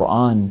things, the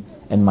Quran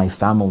and my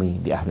family,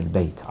 the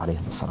Ahlelbayt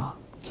ﷺ.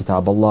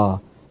 Kitab Allah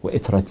wa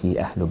itrati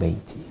Ahlu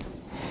Bayti.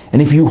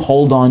 And if you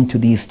hold on to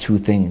these two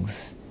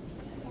things,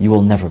 you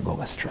will never go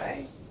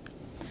astray.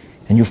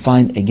 And you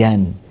find,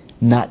 again,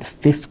 not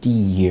 50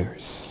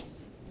 years.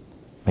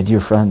 My dear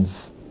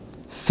friends,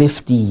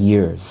 50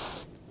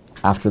 years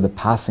after the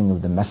passing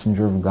of the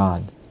Messenger of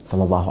God,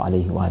 sallallahu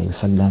alaihi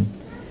wasallam,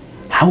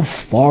 how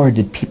far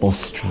did people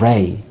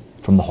stray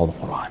from the Holy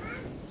Quran?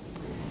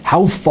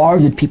 How far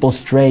did people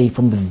stray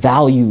from the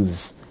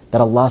values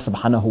that Allah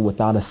subhanahu wa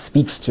ta'ala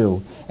speaks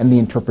to and the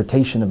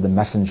interpretation of the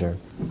Messenger,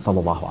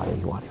 sallallahu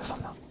alaihi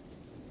wasallam?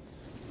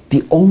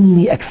 The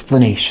only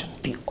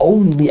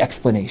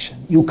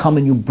explanation, you come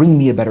and you bring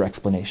me a better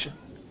explanation,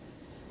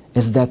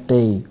 is that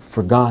they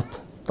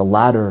forgot the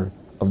latter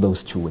of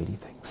those two weighty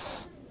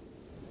things.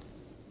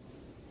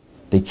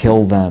 They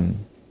killed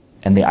them,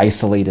 and they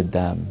isolated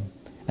them,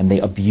 and they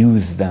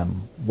abused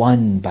them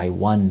one by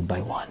one by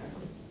one.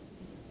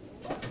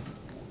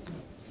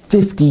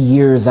 50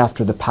 years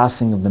after the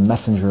passing of the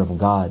Messenger of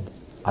God,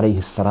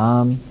 alayhi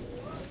salam,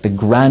 the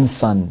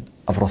grandson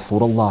of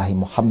Rasulullah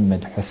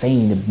Muhammad,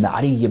 Hussein ibn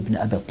Ali ibn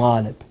Abi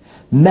Talib,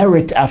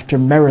 merit after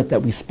merit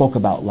that we spoke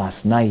about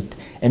last night,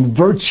 and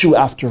virtue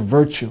after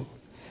virtue.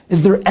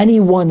 Is there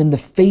anyone in the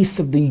face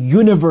of the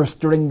universe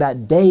during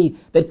that day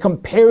that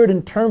compared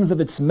in terms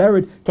of its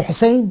merit to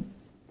Hussein?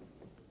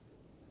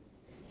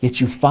 Yet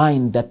you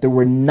find that there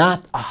were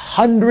not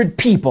 100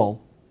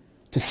 people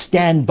to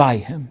stand by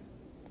him,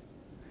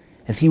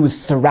 as he was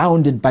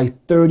surrounded by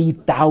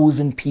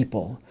 30,000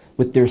 people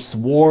with their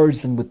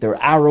swords and with their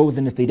arrows.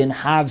 And if they didn't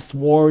have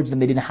swords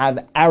and they didn't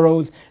have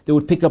arrows, they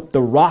would pick up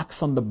the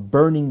rocks on the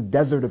burning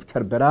desert of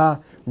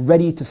Karbala,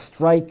 ready to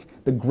strike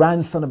the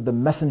grandson of the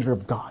Messenger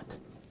of God.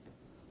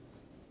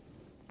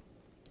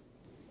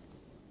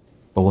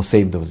 But we'll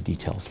save those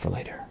details for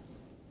later.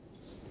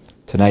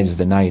 Tonight is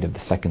the night of the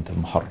 2nd of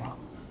Muharram.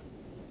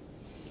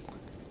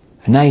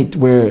 A night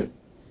where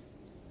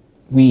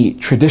we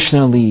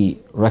traditionally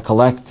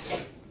recollect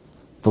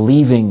the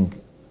leaving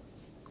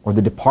or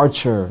the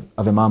departure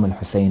of Imam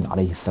al-Hussein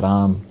alayhi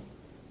salam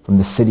from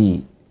the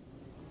city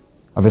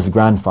of his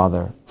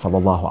grandfather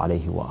sallallahu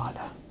alayhi wa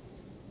ala.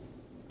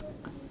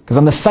 Because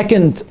on the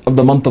 2nd of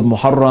the month of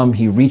Muharram,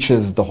 he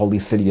reaches the holy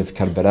city of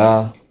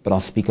Karbala, but I'll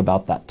speak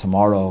about that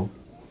tomorrow.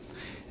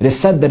 It is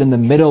said that in the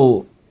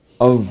middle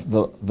of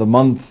the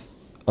month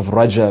of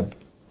Rajab,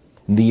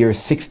 in the year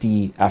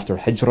 60 after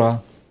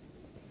Hijrah,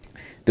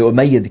 the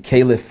Umayyad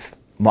Caliph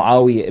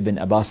Muawiyah ibn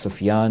Abu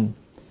Sufyan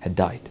had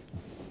died.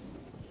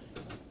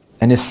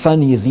 And his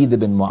son Yazid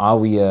ibn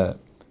Muawiyah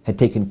had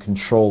taken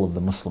control of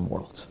the Muslim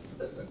world.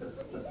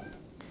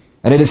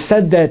 And it is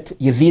said that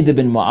Yazid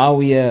ibn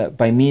Muawiyah,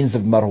 by means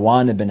of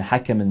Marwan ibn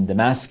Hakam in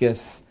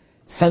Damascus,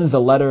 sends a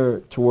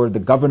letter toward the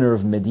governor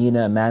of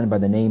Medina, a man by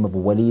the name of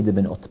Walid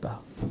ibn Utbah.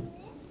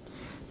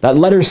 That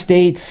letter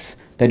states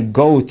that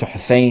go to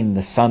Hussein,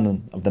 the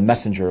son of the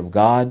Messenger of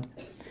God,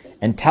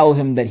 and tell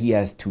him that he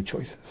has two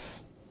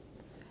choices.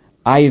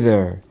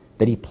 Either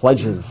that he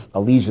pledges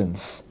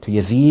allegiance to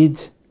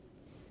Yazid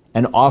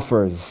and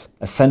offers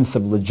a sense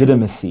of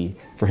legitimacy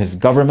for his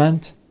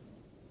government,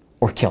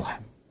 or kill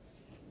him.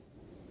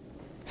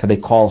 So they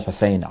call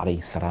Hussein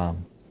alayhi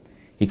salam.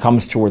 He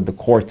comes toward the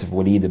court of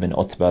Walid ibn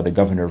Utbah, the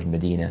governor of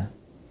Medina,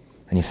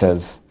 and he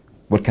says,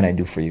 "What can I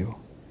do for you?"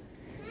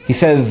 He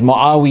says,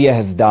 "Muawiyah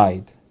has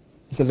died."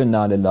 He says,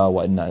 "Inna lillahi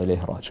wa inna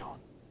ilayhi raji'un."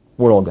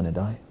 We're all going to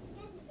die.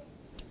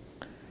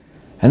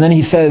 And then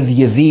he says,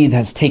 Yazid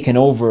has taken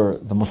over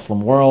the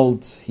Muslim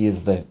world. He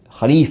is the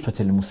Khalifat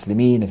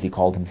al-Muslimin, as he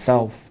called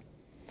himself.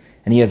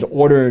 And he has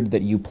ordered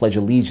that you pledge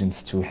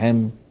allegiance to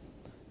him.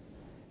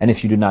 And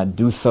if you do not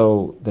do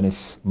so, then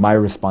it's my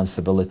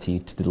responsibility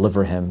to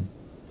deliver him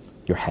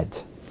your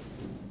head.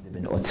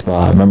 Ibn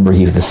Utbah, remember,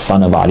 he's the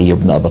son of Ali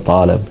ibn Abi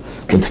Talib,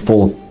 with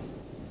full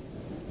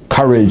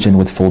courage and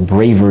with full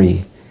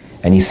bravery.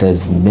 And he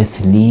says,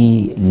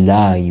 "Mithli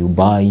la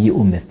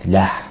yubayi'u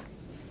mithlah."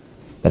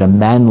 That a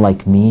man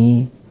like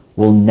me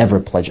will never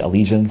pledge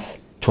allegiance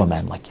to a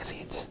man like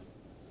Yazid.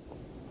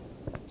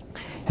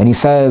 And he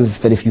says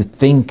that if you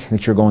think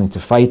that you're going to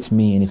fight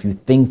me, and if you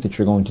think that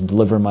you're going to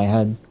deliver my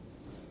head,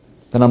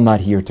 then I'm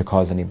not here to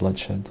cause any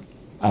bloodshed.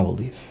 I will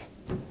leave.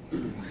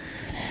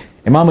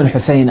 Imam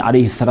al-Hussein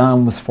alayhi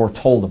salam was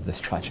foretold of this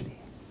tragedy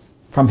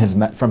from his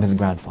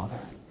grandfather.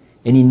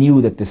 And he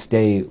knew that this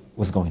day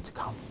was going to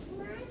come.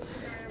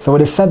 So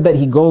it is said that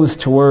he goes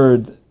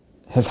toward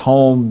his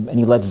home and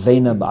he lets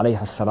Zainab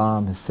alayhi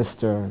salam, his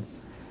sister,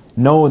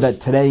 know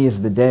that today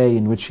is the day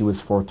in which he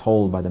was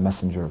foretold by the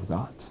Messenger of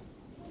God.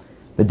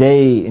 The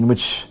day in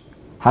which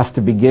has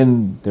to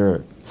begin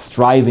their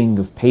striving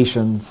of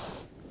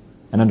patience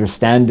and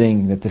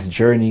understanding that this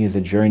journey is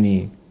a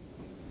journey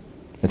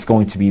that's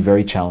going to be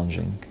very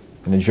challenging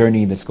and a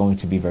journey that's going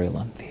to be very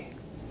lengthy.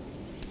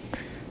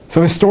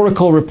 So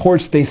historical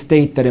reports, they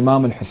state that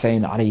Imam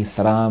al-Hussein alayhi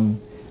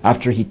salam,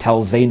 after he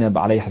tells Zainab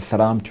alayhi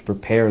salam to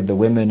prepare the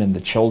women and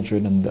the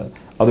children and the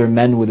other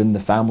men within the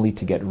family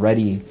to get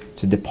ready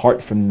to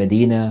depart from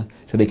Medina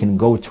so they can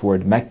go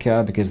toward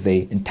Mecca, because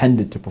they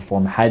intended to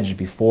perform Hajj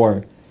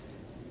before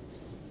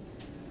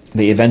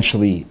they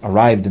eventually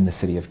arrived in the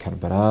city of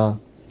Karbala.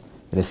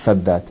 It is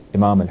said that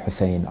Imam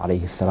al-Hussein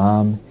alayhi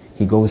salam,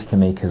 he goes to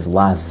make his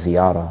last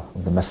ziyarah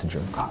of the Messenger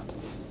of God.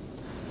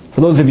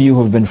 For those of you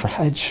who have been for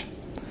Hajj,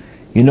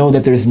 you know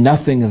that there's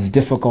nothing as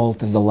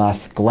difficult as the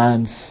last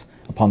glance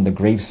upon the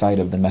gravesite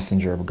of the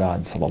Messenger of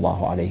God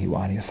sallallahu alayhi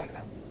wa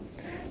sallam.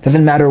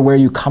 Doesn't matter where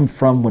you come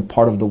from, what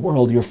part of the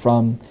world you're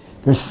from,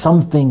 there's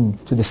something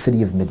to the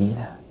city of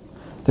Medina.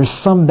 There's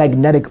some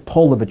magnetic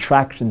pull of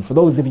attraction. For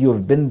those of you who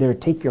have been there,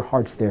 take your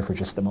hearts there for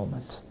just a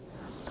moment.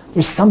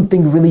 There's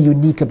something really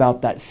unique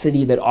about that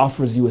city that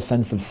offers you a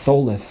sense of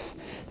solace,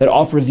 that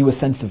offers you a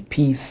sense of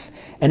peace.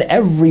 And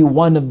every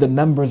one of the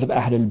members of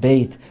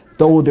Ahlelbayt,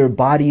 though their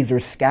bodies are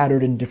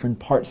scattered in different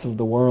parts of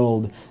the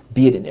world,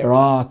 be it in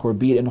Iraq or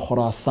be it in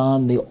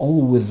Khurasan, they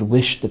always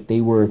wish that they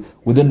were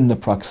within the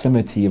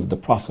proximity of the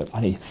Prophet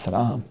alayhi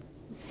salam.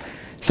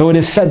 So it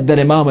is said that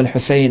Imam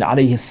al-Hussein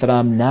alayhi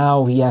salam,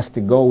 now he has to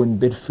go and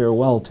bid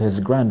farewell to his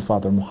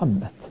grandfather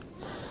Muhammad.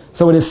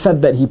 So it is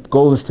said that he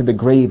goes to the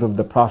grave of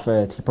the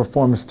Prophet, he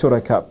performs 2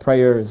 rakat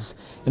prayers,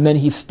 and then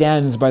he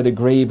stands by the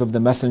grave of the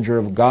Messenger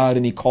of God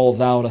and he calls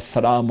out,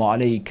 "Assalamu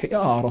alayka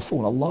ya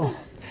Rasulullah."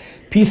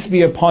 Peace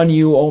be upon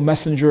you, O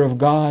Messenger of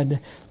God.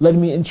 Let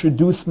me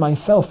introduce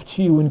myself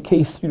to you in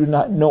case you do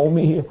not know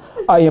me.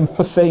 I am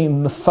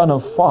Hussein, the son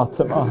of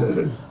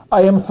Fatima.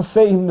 I am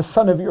Hussein, the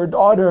son of your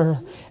daughter.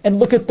 And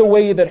look at the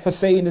way that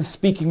Hussein is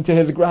speaking to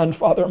his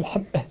grandfather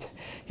Muhammad.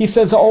 He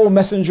says, oh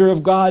Messenger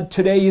of God,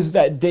 today is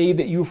that day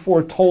that you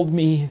foretold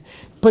me.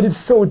 But it's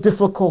so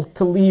difficult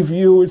to leave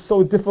you. It's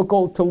so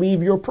difficult to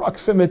leave your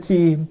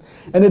proximity.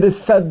 And it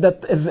is said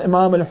that as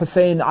Imam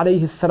al-Hussein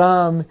alayhi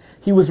salam,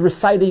 he was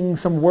reciting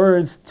some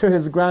words to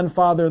his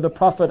grandfather, the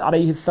Prophet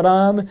alayhi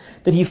salam,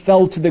 that he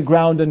fell to the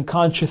ground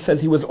unconscious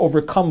as he was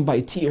overcome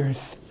by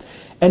tears.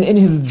 And in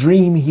his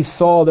dream, he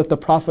saw that the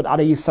Prophet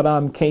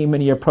ﷺ came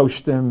and he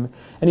approached him.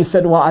 And he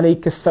said, Wa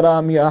alayka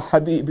salam ya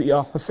habibi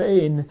ya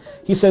Hussein.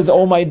 He says,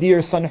 oh my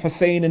dear son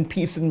Hussein, and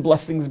peace and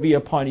blessings be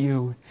upon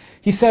you.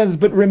 He says,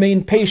 but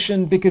remain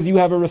patient because you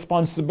have a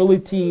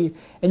responsibility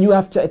and you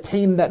have to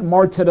attain that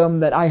martyrdom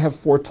that I have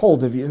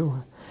foretold of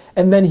you.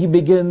 And then he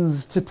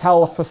begins to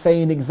tell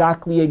Hussein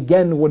exactly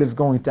again what is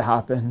going to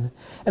happen.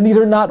 And these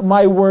are not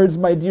my words,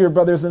 my dear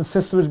brothers and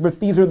sisters, but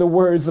these are the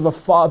words of a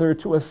father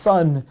to a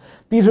son.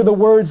 These are the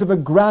words of a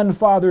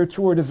grandfather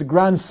toward his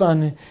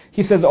grandson.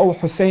 He says, oh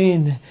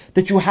Hussein,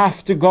 that you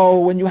have to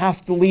go and you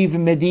have to leave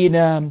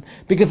Medina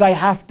because I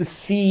have to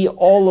see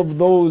all of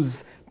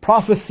those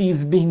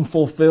prophecies being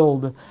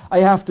fulfilled.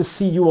 I have to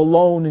see you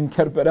alone in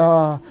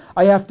Karbala.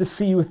 I have to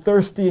see you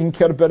thirsty in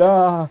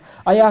Karbala.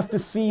 I have to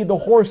see the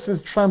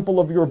horses trample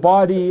of your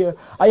body.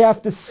 I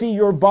have to see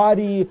your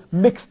body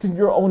mixed in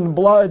your own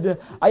blood.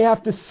 I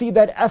have to see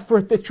that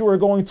effort that you are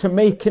going to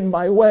make in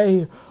my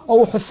way.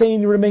 Oh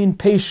Hussein, remain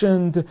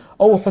patient.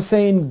 Oh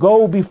Hussein,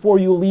 go before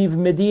you leave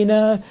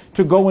Medina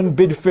to go and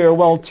bid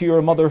farewell to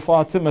your mother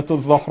Fatima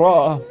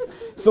al-Zahra.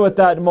 So at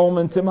that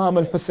moment, Imam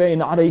al-Hussein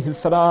alayhi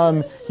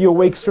salam, he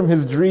awakes from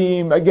his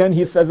dream. Again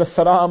he says,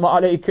 Assalamu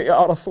alayka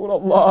ya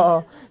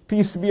Rasulullah.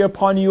 Peace be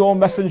upon you, O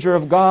Messenger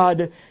of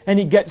God. And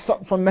he gets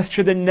up from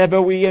Masjid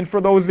al-Nabawi. And for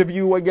those of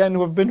you, again,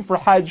 who have been for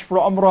Hajj, for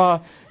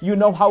Umrah, you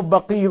know how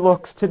Baqi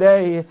looks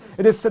today.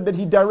 It is said that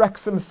he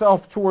directs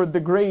himself toward the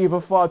grave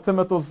of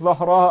Fatima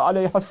al-Zahra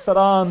alayhi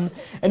salam.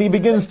 And he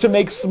begins to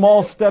make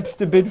small steps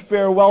to bid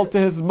farewell to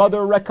his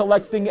mother,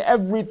 recollecting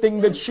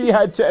everything that she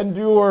had to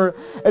endure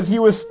as he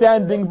was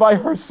standing by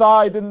her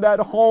side in that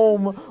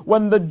home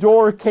when the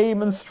door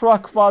came and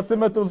struck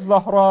Fatima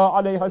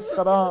al-Zahra alayhi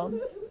salam.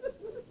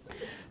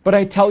 But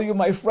I tell you,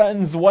 my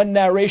friends, one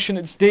narration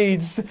it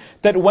states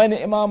that when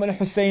Imam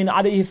al-Hussein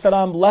alayhi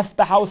salam left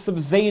the house of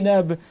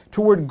Zainab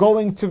toward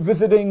going to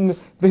visiting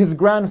his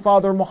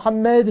grandfather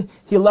Muhammad,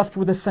 he left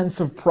with a sense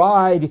of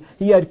pride.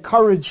 He had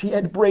courage, he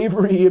had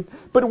bravery.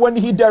 But when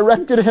he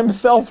directed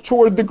himself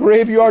toward the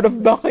graveyard of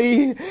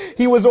Baqi,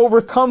 he was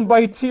overcome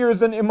by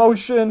tears and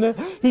emotion.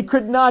 He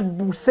could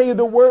not say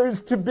the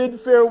words to bid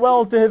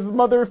farewell to his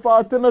mother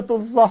Fatima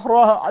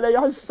al-Zahra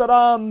alayhi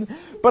salam.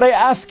 But I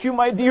ask you,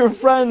 my dear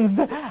friends,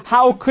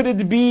 how could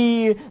it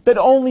be that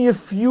only a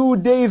few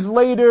days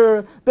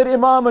later that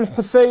Imam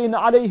al-Hussein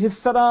alayhi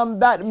salam,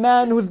 that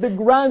man who's the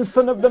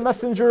grandson of the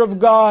Messenger of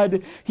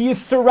God, he is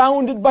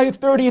surrounded by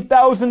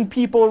 30,000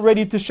 people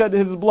ready to shed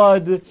his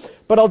blood.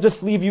 But I'll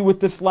just leave you with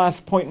this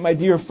last point, my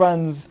dear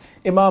friends.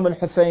 Imam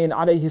al-Hussein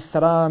alayhi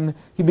salam,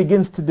 he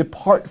begins to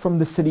depart from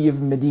the city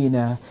of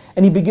Medina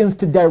and he begins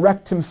to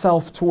direct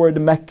himself toward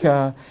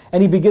Mecca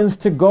and he begins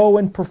to go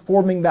and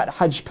performing that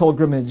Hajj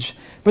pilgrimage.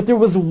 But there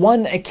was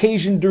one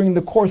occasion during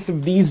the course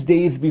of these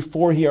days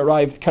before he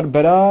arrived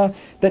Karbala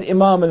that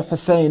Imam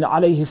al-Hussein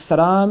alayhi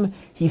salam,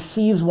 he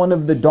sees one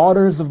of the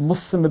daughters of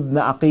Muslim ibn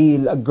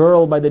Aqil, a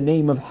girl by the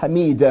name of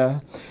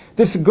Hamida.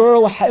 This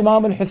girl,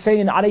 Imam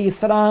al-Hussein alayhi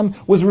salam,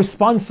 was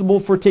responsible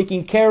for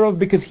taking care of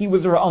because he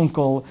was her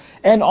uncle.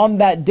 And on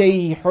that day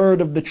he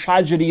heard of the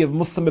tragedy of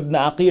Muslim ibn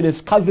Aqil,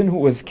 his cousin who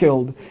was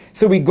killed.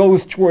 So he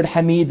goes toward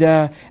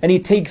Hamida and he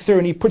takes her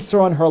and he puts her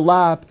on her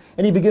lap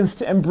and he begins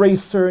to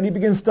embrace her and he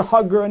begins to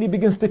hug her and he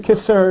begins to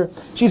kiss her.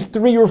 She's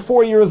 3 or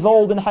 4 years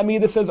old and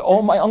Hamida says,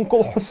 oh my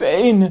uncle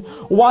Hussein,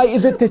 why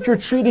is it that you're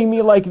treating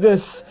me like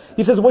this?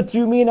 He says, what do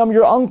you mean? I'm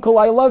your uncle,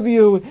 I love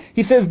you.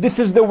 He says, this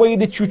is the way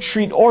that you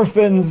treat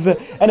orphans.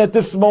 And at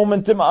this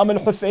moment Imam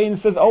al-Hussein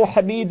says, oh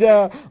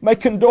Hamida, my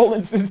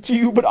condolences to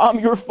you, but I'm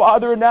your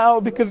father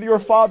now because your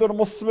father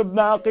Muslim ibn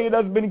Aqil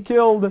has been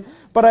killed.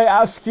 But I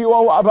ask you,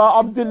 oh Aba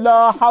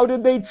Abdullah, how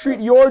did they treat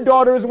your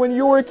daughters when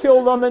you were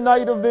killed on the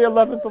night of the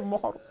 11th of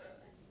Muharram?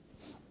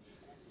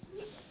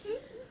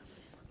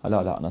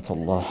 على لعنة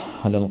الله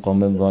على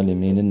القوم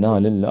الظالمين إنا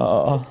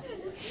لله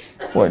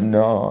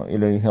وإنا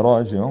إليه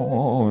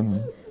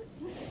راجعون.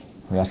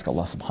 We ask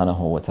Allah subhanahu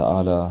wa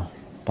ta'ala,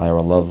 by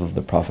our love of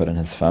the Prophet and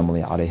his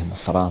family, alayhim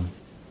as-salam.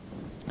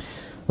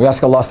 We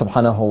ask Allah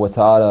subhanahu wa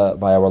ta'ala,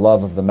 by our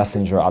love of the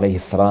Messenger,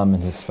 alayhi salam,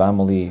 and his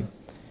family,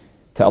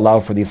 to allow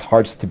for these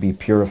hearts to be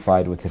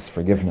purified with his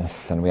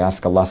forgiveness. And we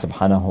ask Allah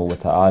subhanahu wa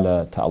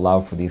ta'ala to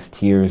allow for these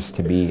tears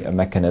to be a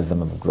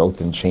mechanism of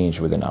growth and change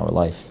within our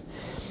life.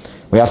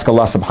 We ask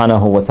Allah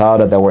subhanahu wa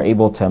ta'ala that we're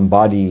able to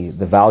embody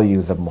the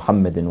values of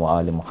Muhammad and wa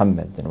ali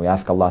Muhammad. And we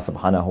ask Allah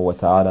subhanahu wa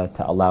ta'ala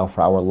to allow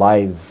for our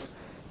lives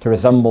to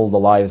resemble the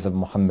lives of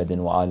Muhammad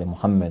and wa ali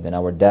Muhammad, and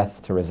our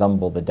death to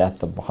resemble the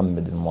death of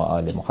Muhammad and wa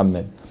ali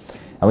Muhammad.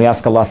 And we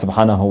ask Allah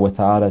subhanahu wa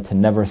ta'ala to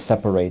never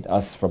separate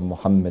us from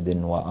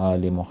Muhammadin wa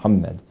ali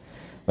Muhammad.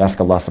 We ask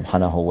Allah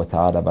subhanahu wa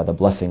ta'ala by the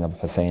blessing of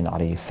Hussein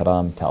alayhi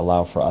salam to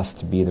allow for us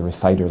to be the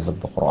reciters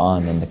of the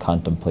Quran and the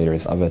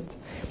contemplators of it.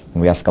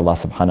 And we ask Allah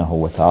subhanahu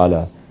wa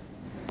ta'ala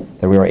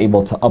that we are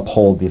able to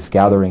uphold these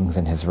gatherings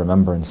in His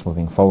remembrance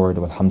moving forward.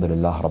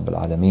 Walhamdulillah Rabbil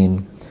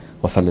Alameen.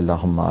 Wa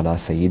sallallahu ala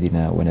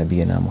sayyidina wa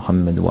nabiyyina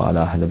Muhammad wa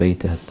ala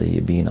ahlbaytihi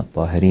at-tayyibin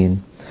at-tahirin.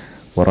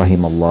 Wa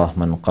rahim Allah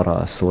man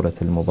qara'a surah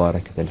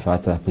al-Mubarakat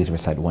al-Fatiha. Please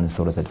recite one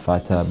surah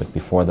al-Fatiha, but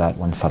before that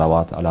one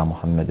salawat ala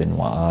Muhammadin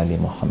wa ali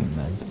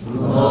Muhammad.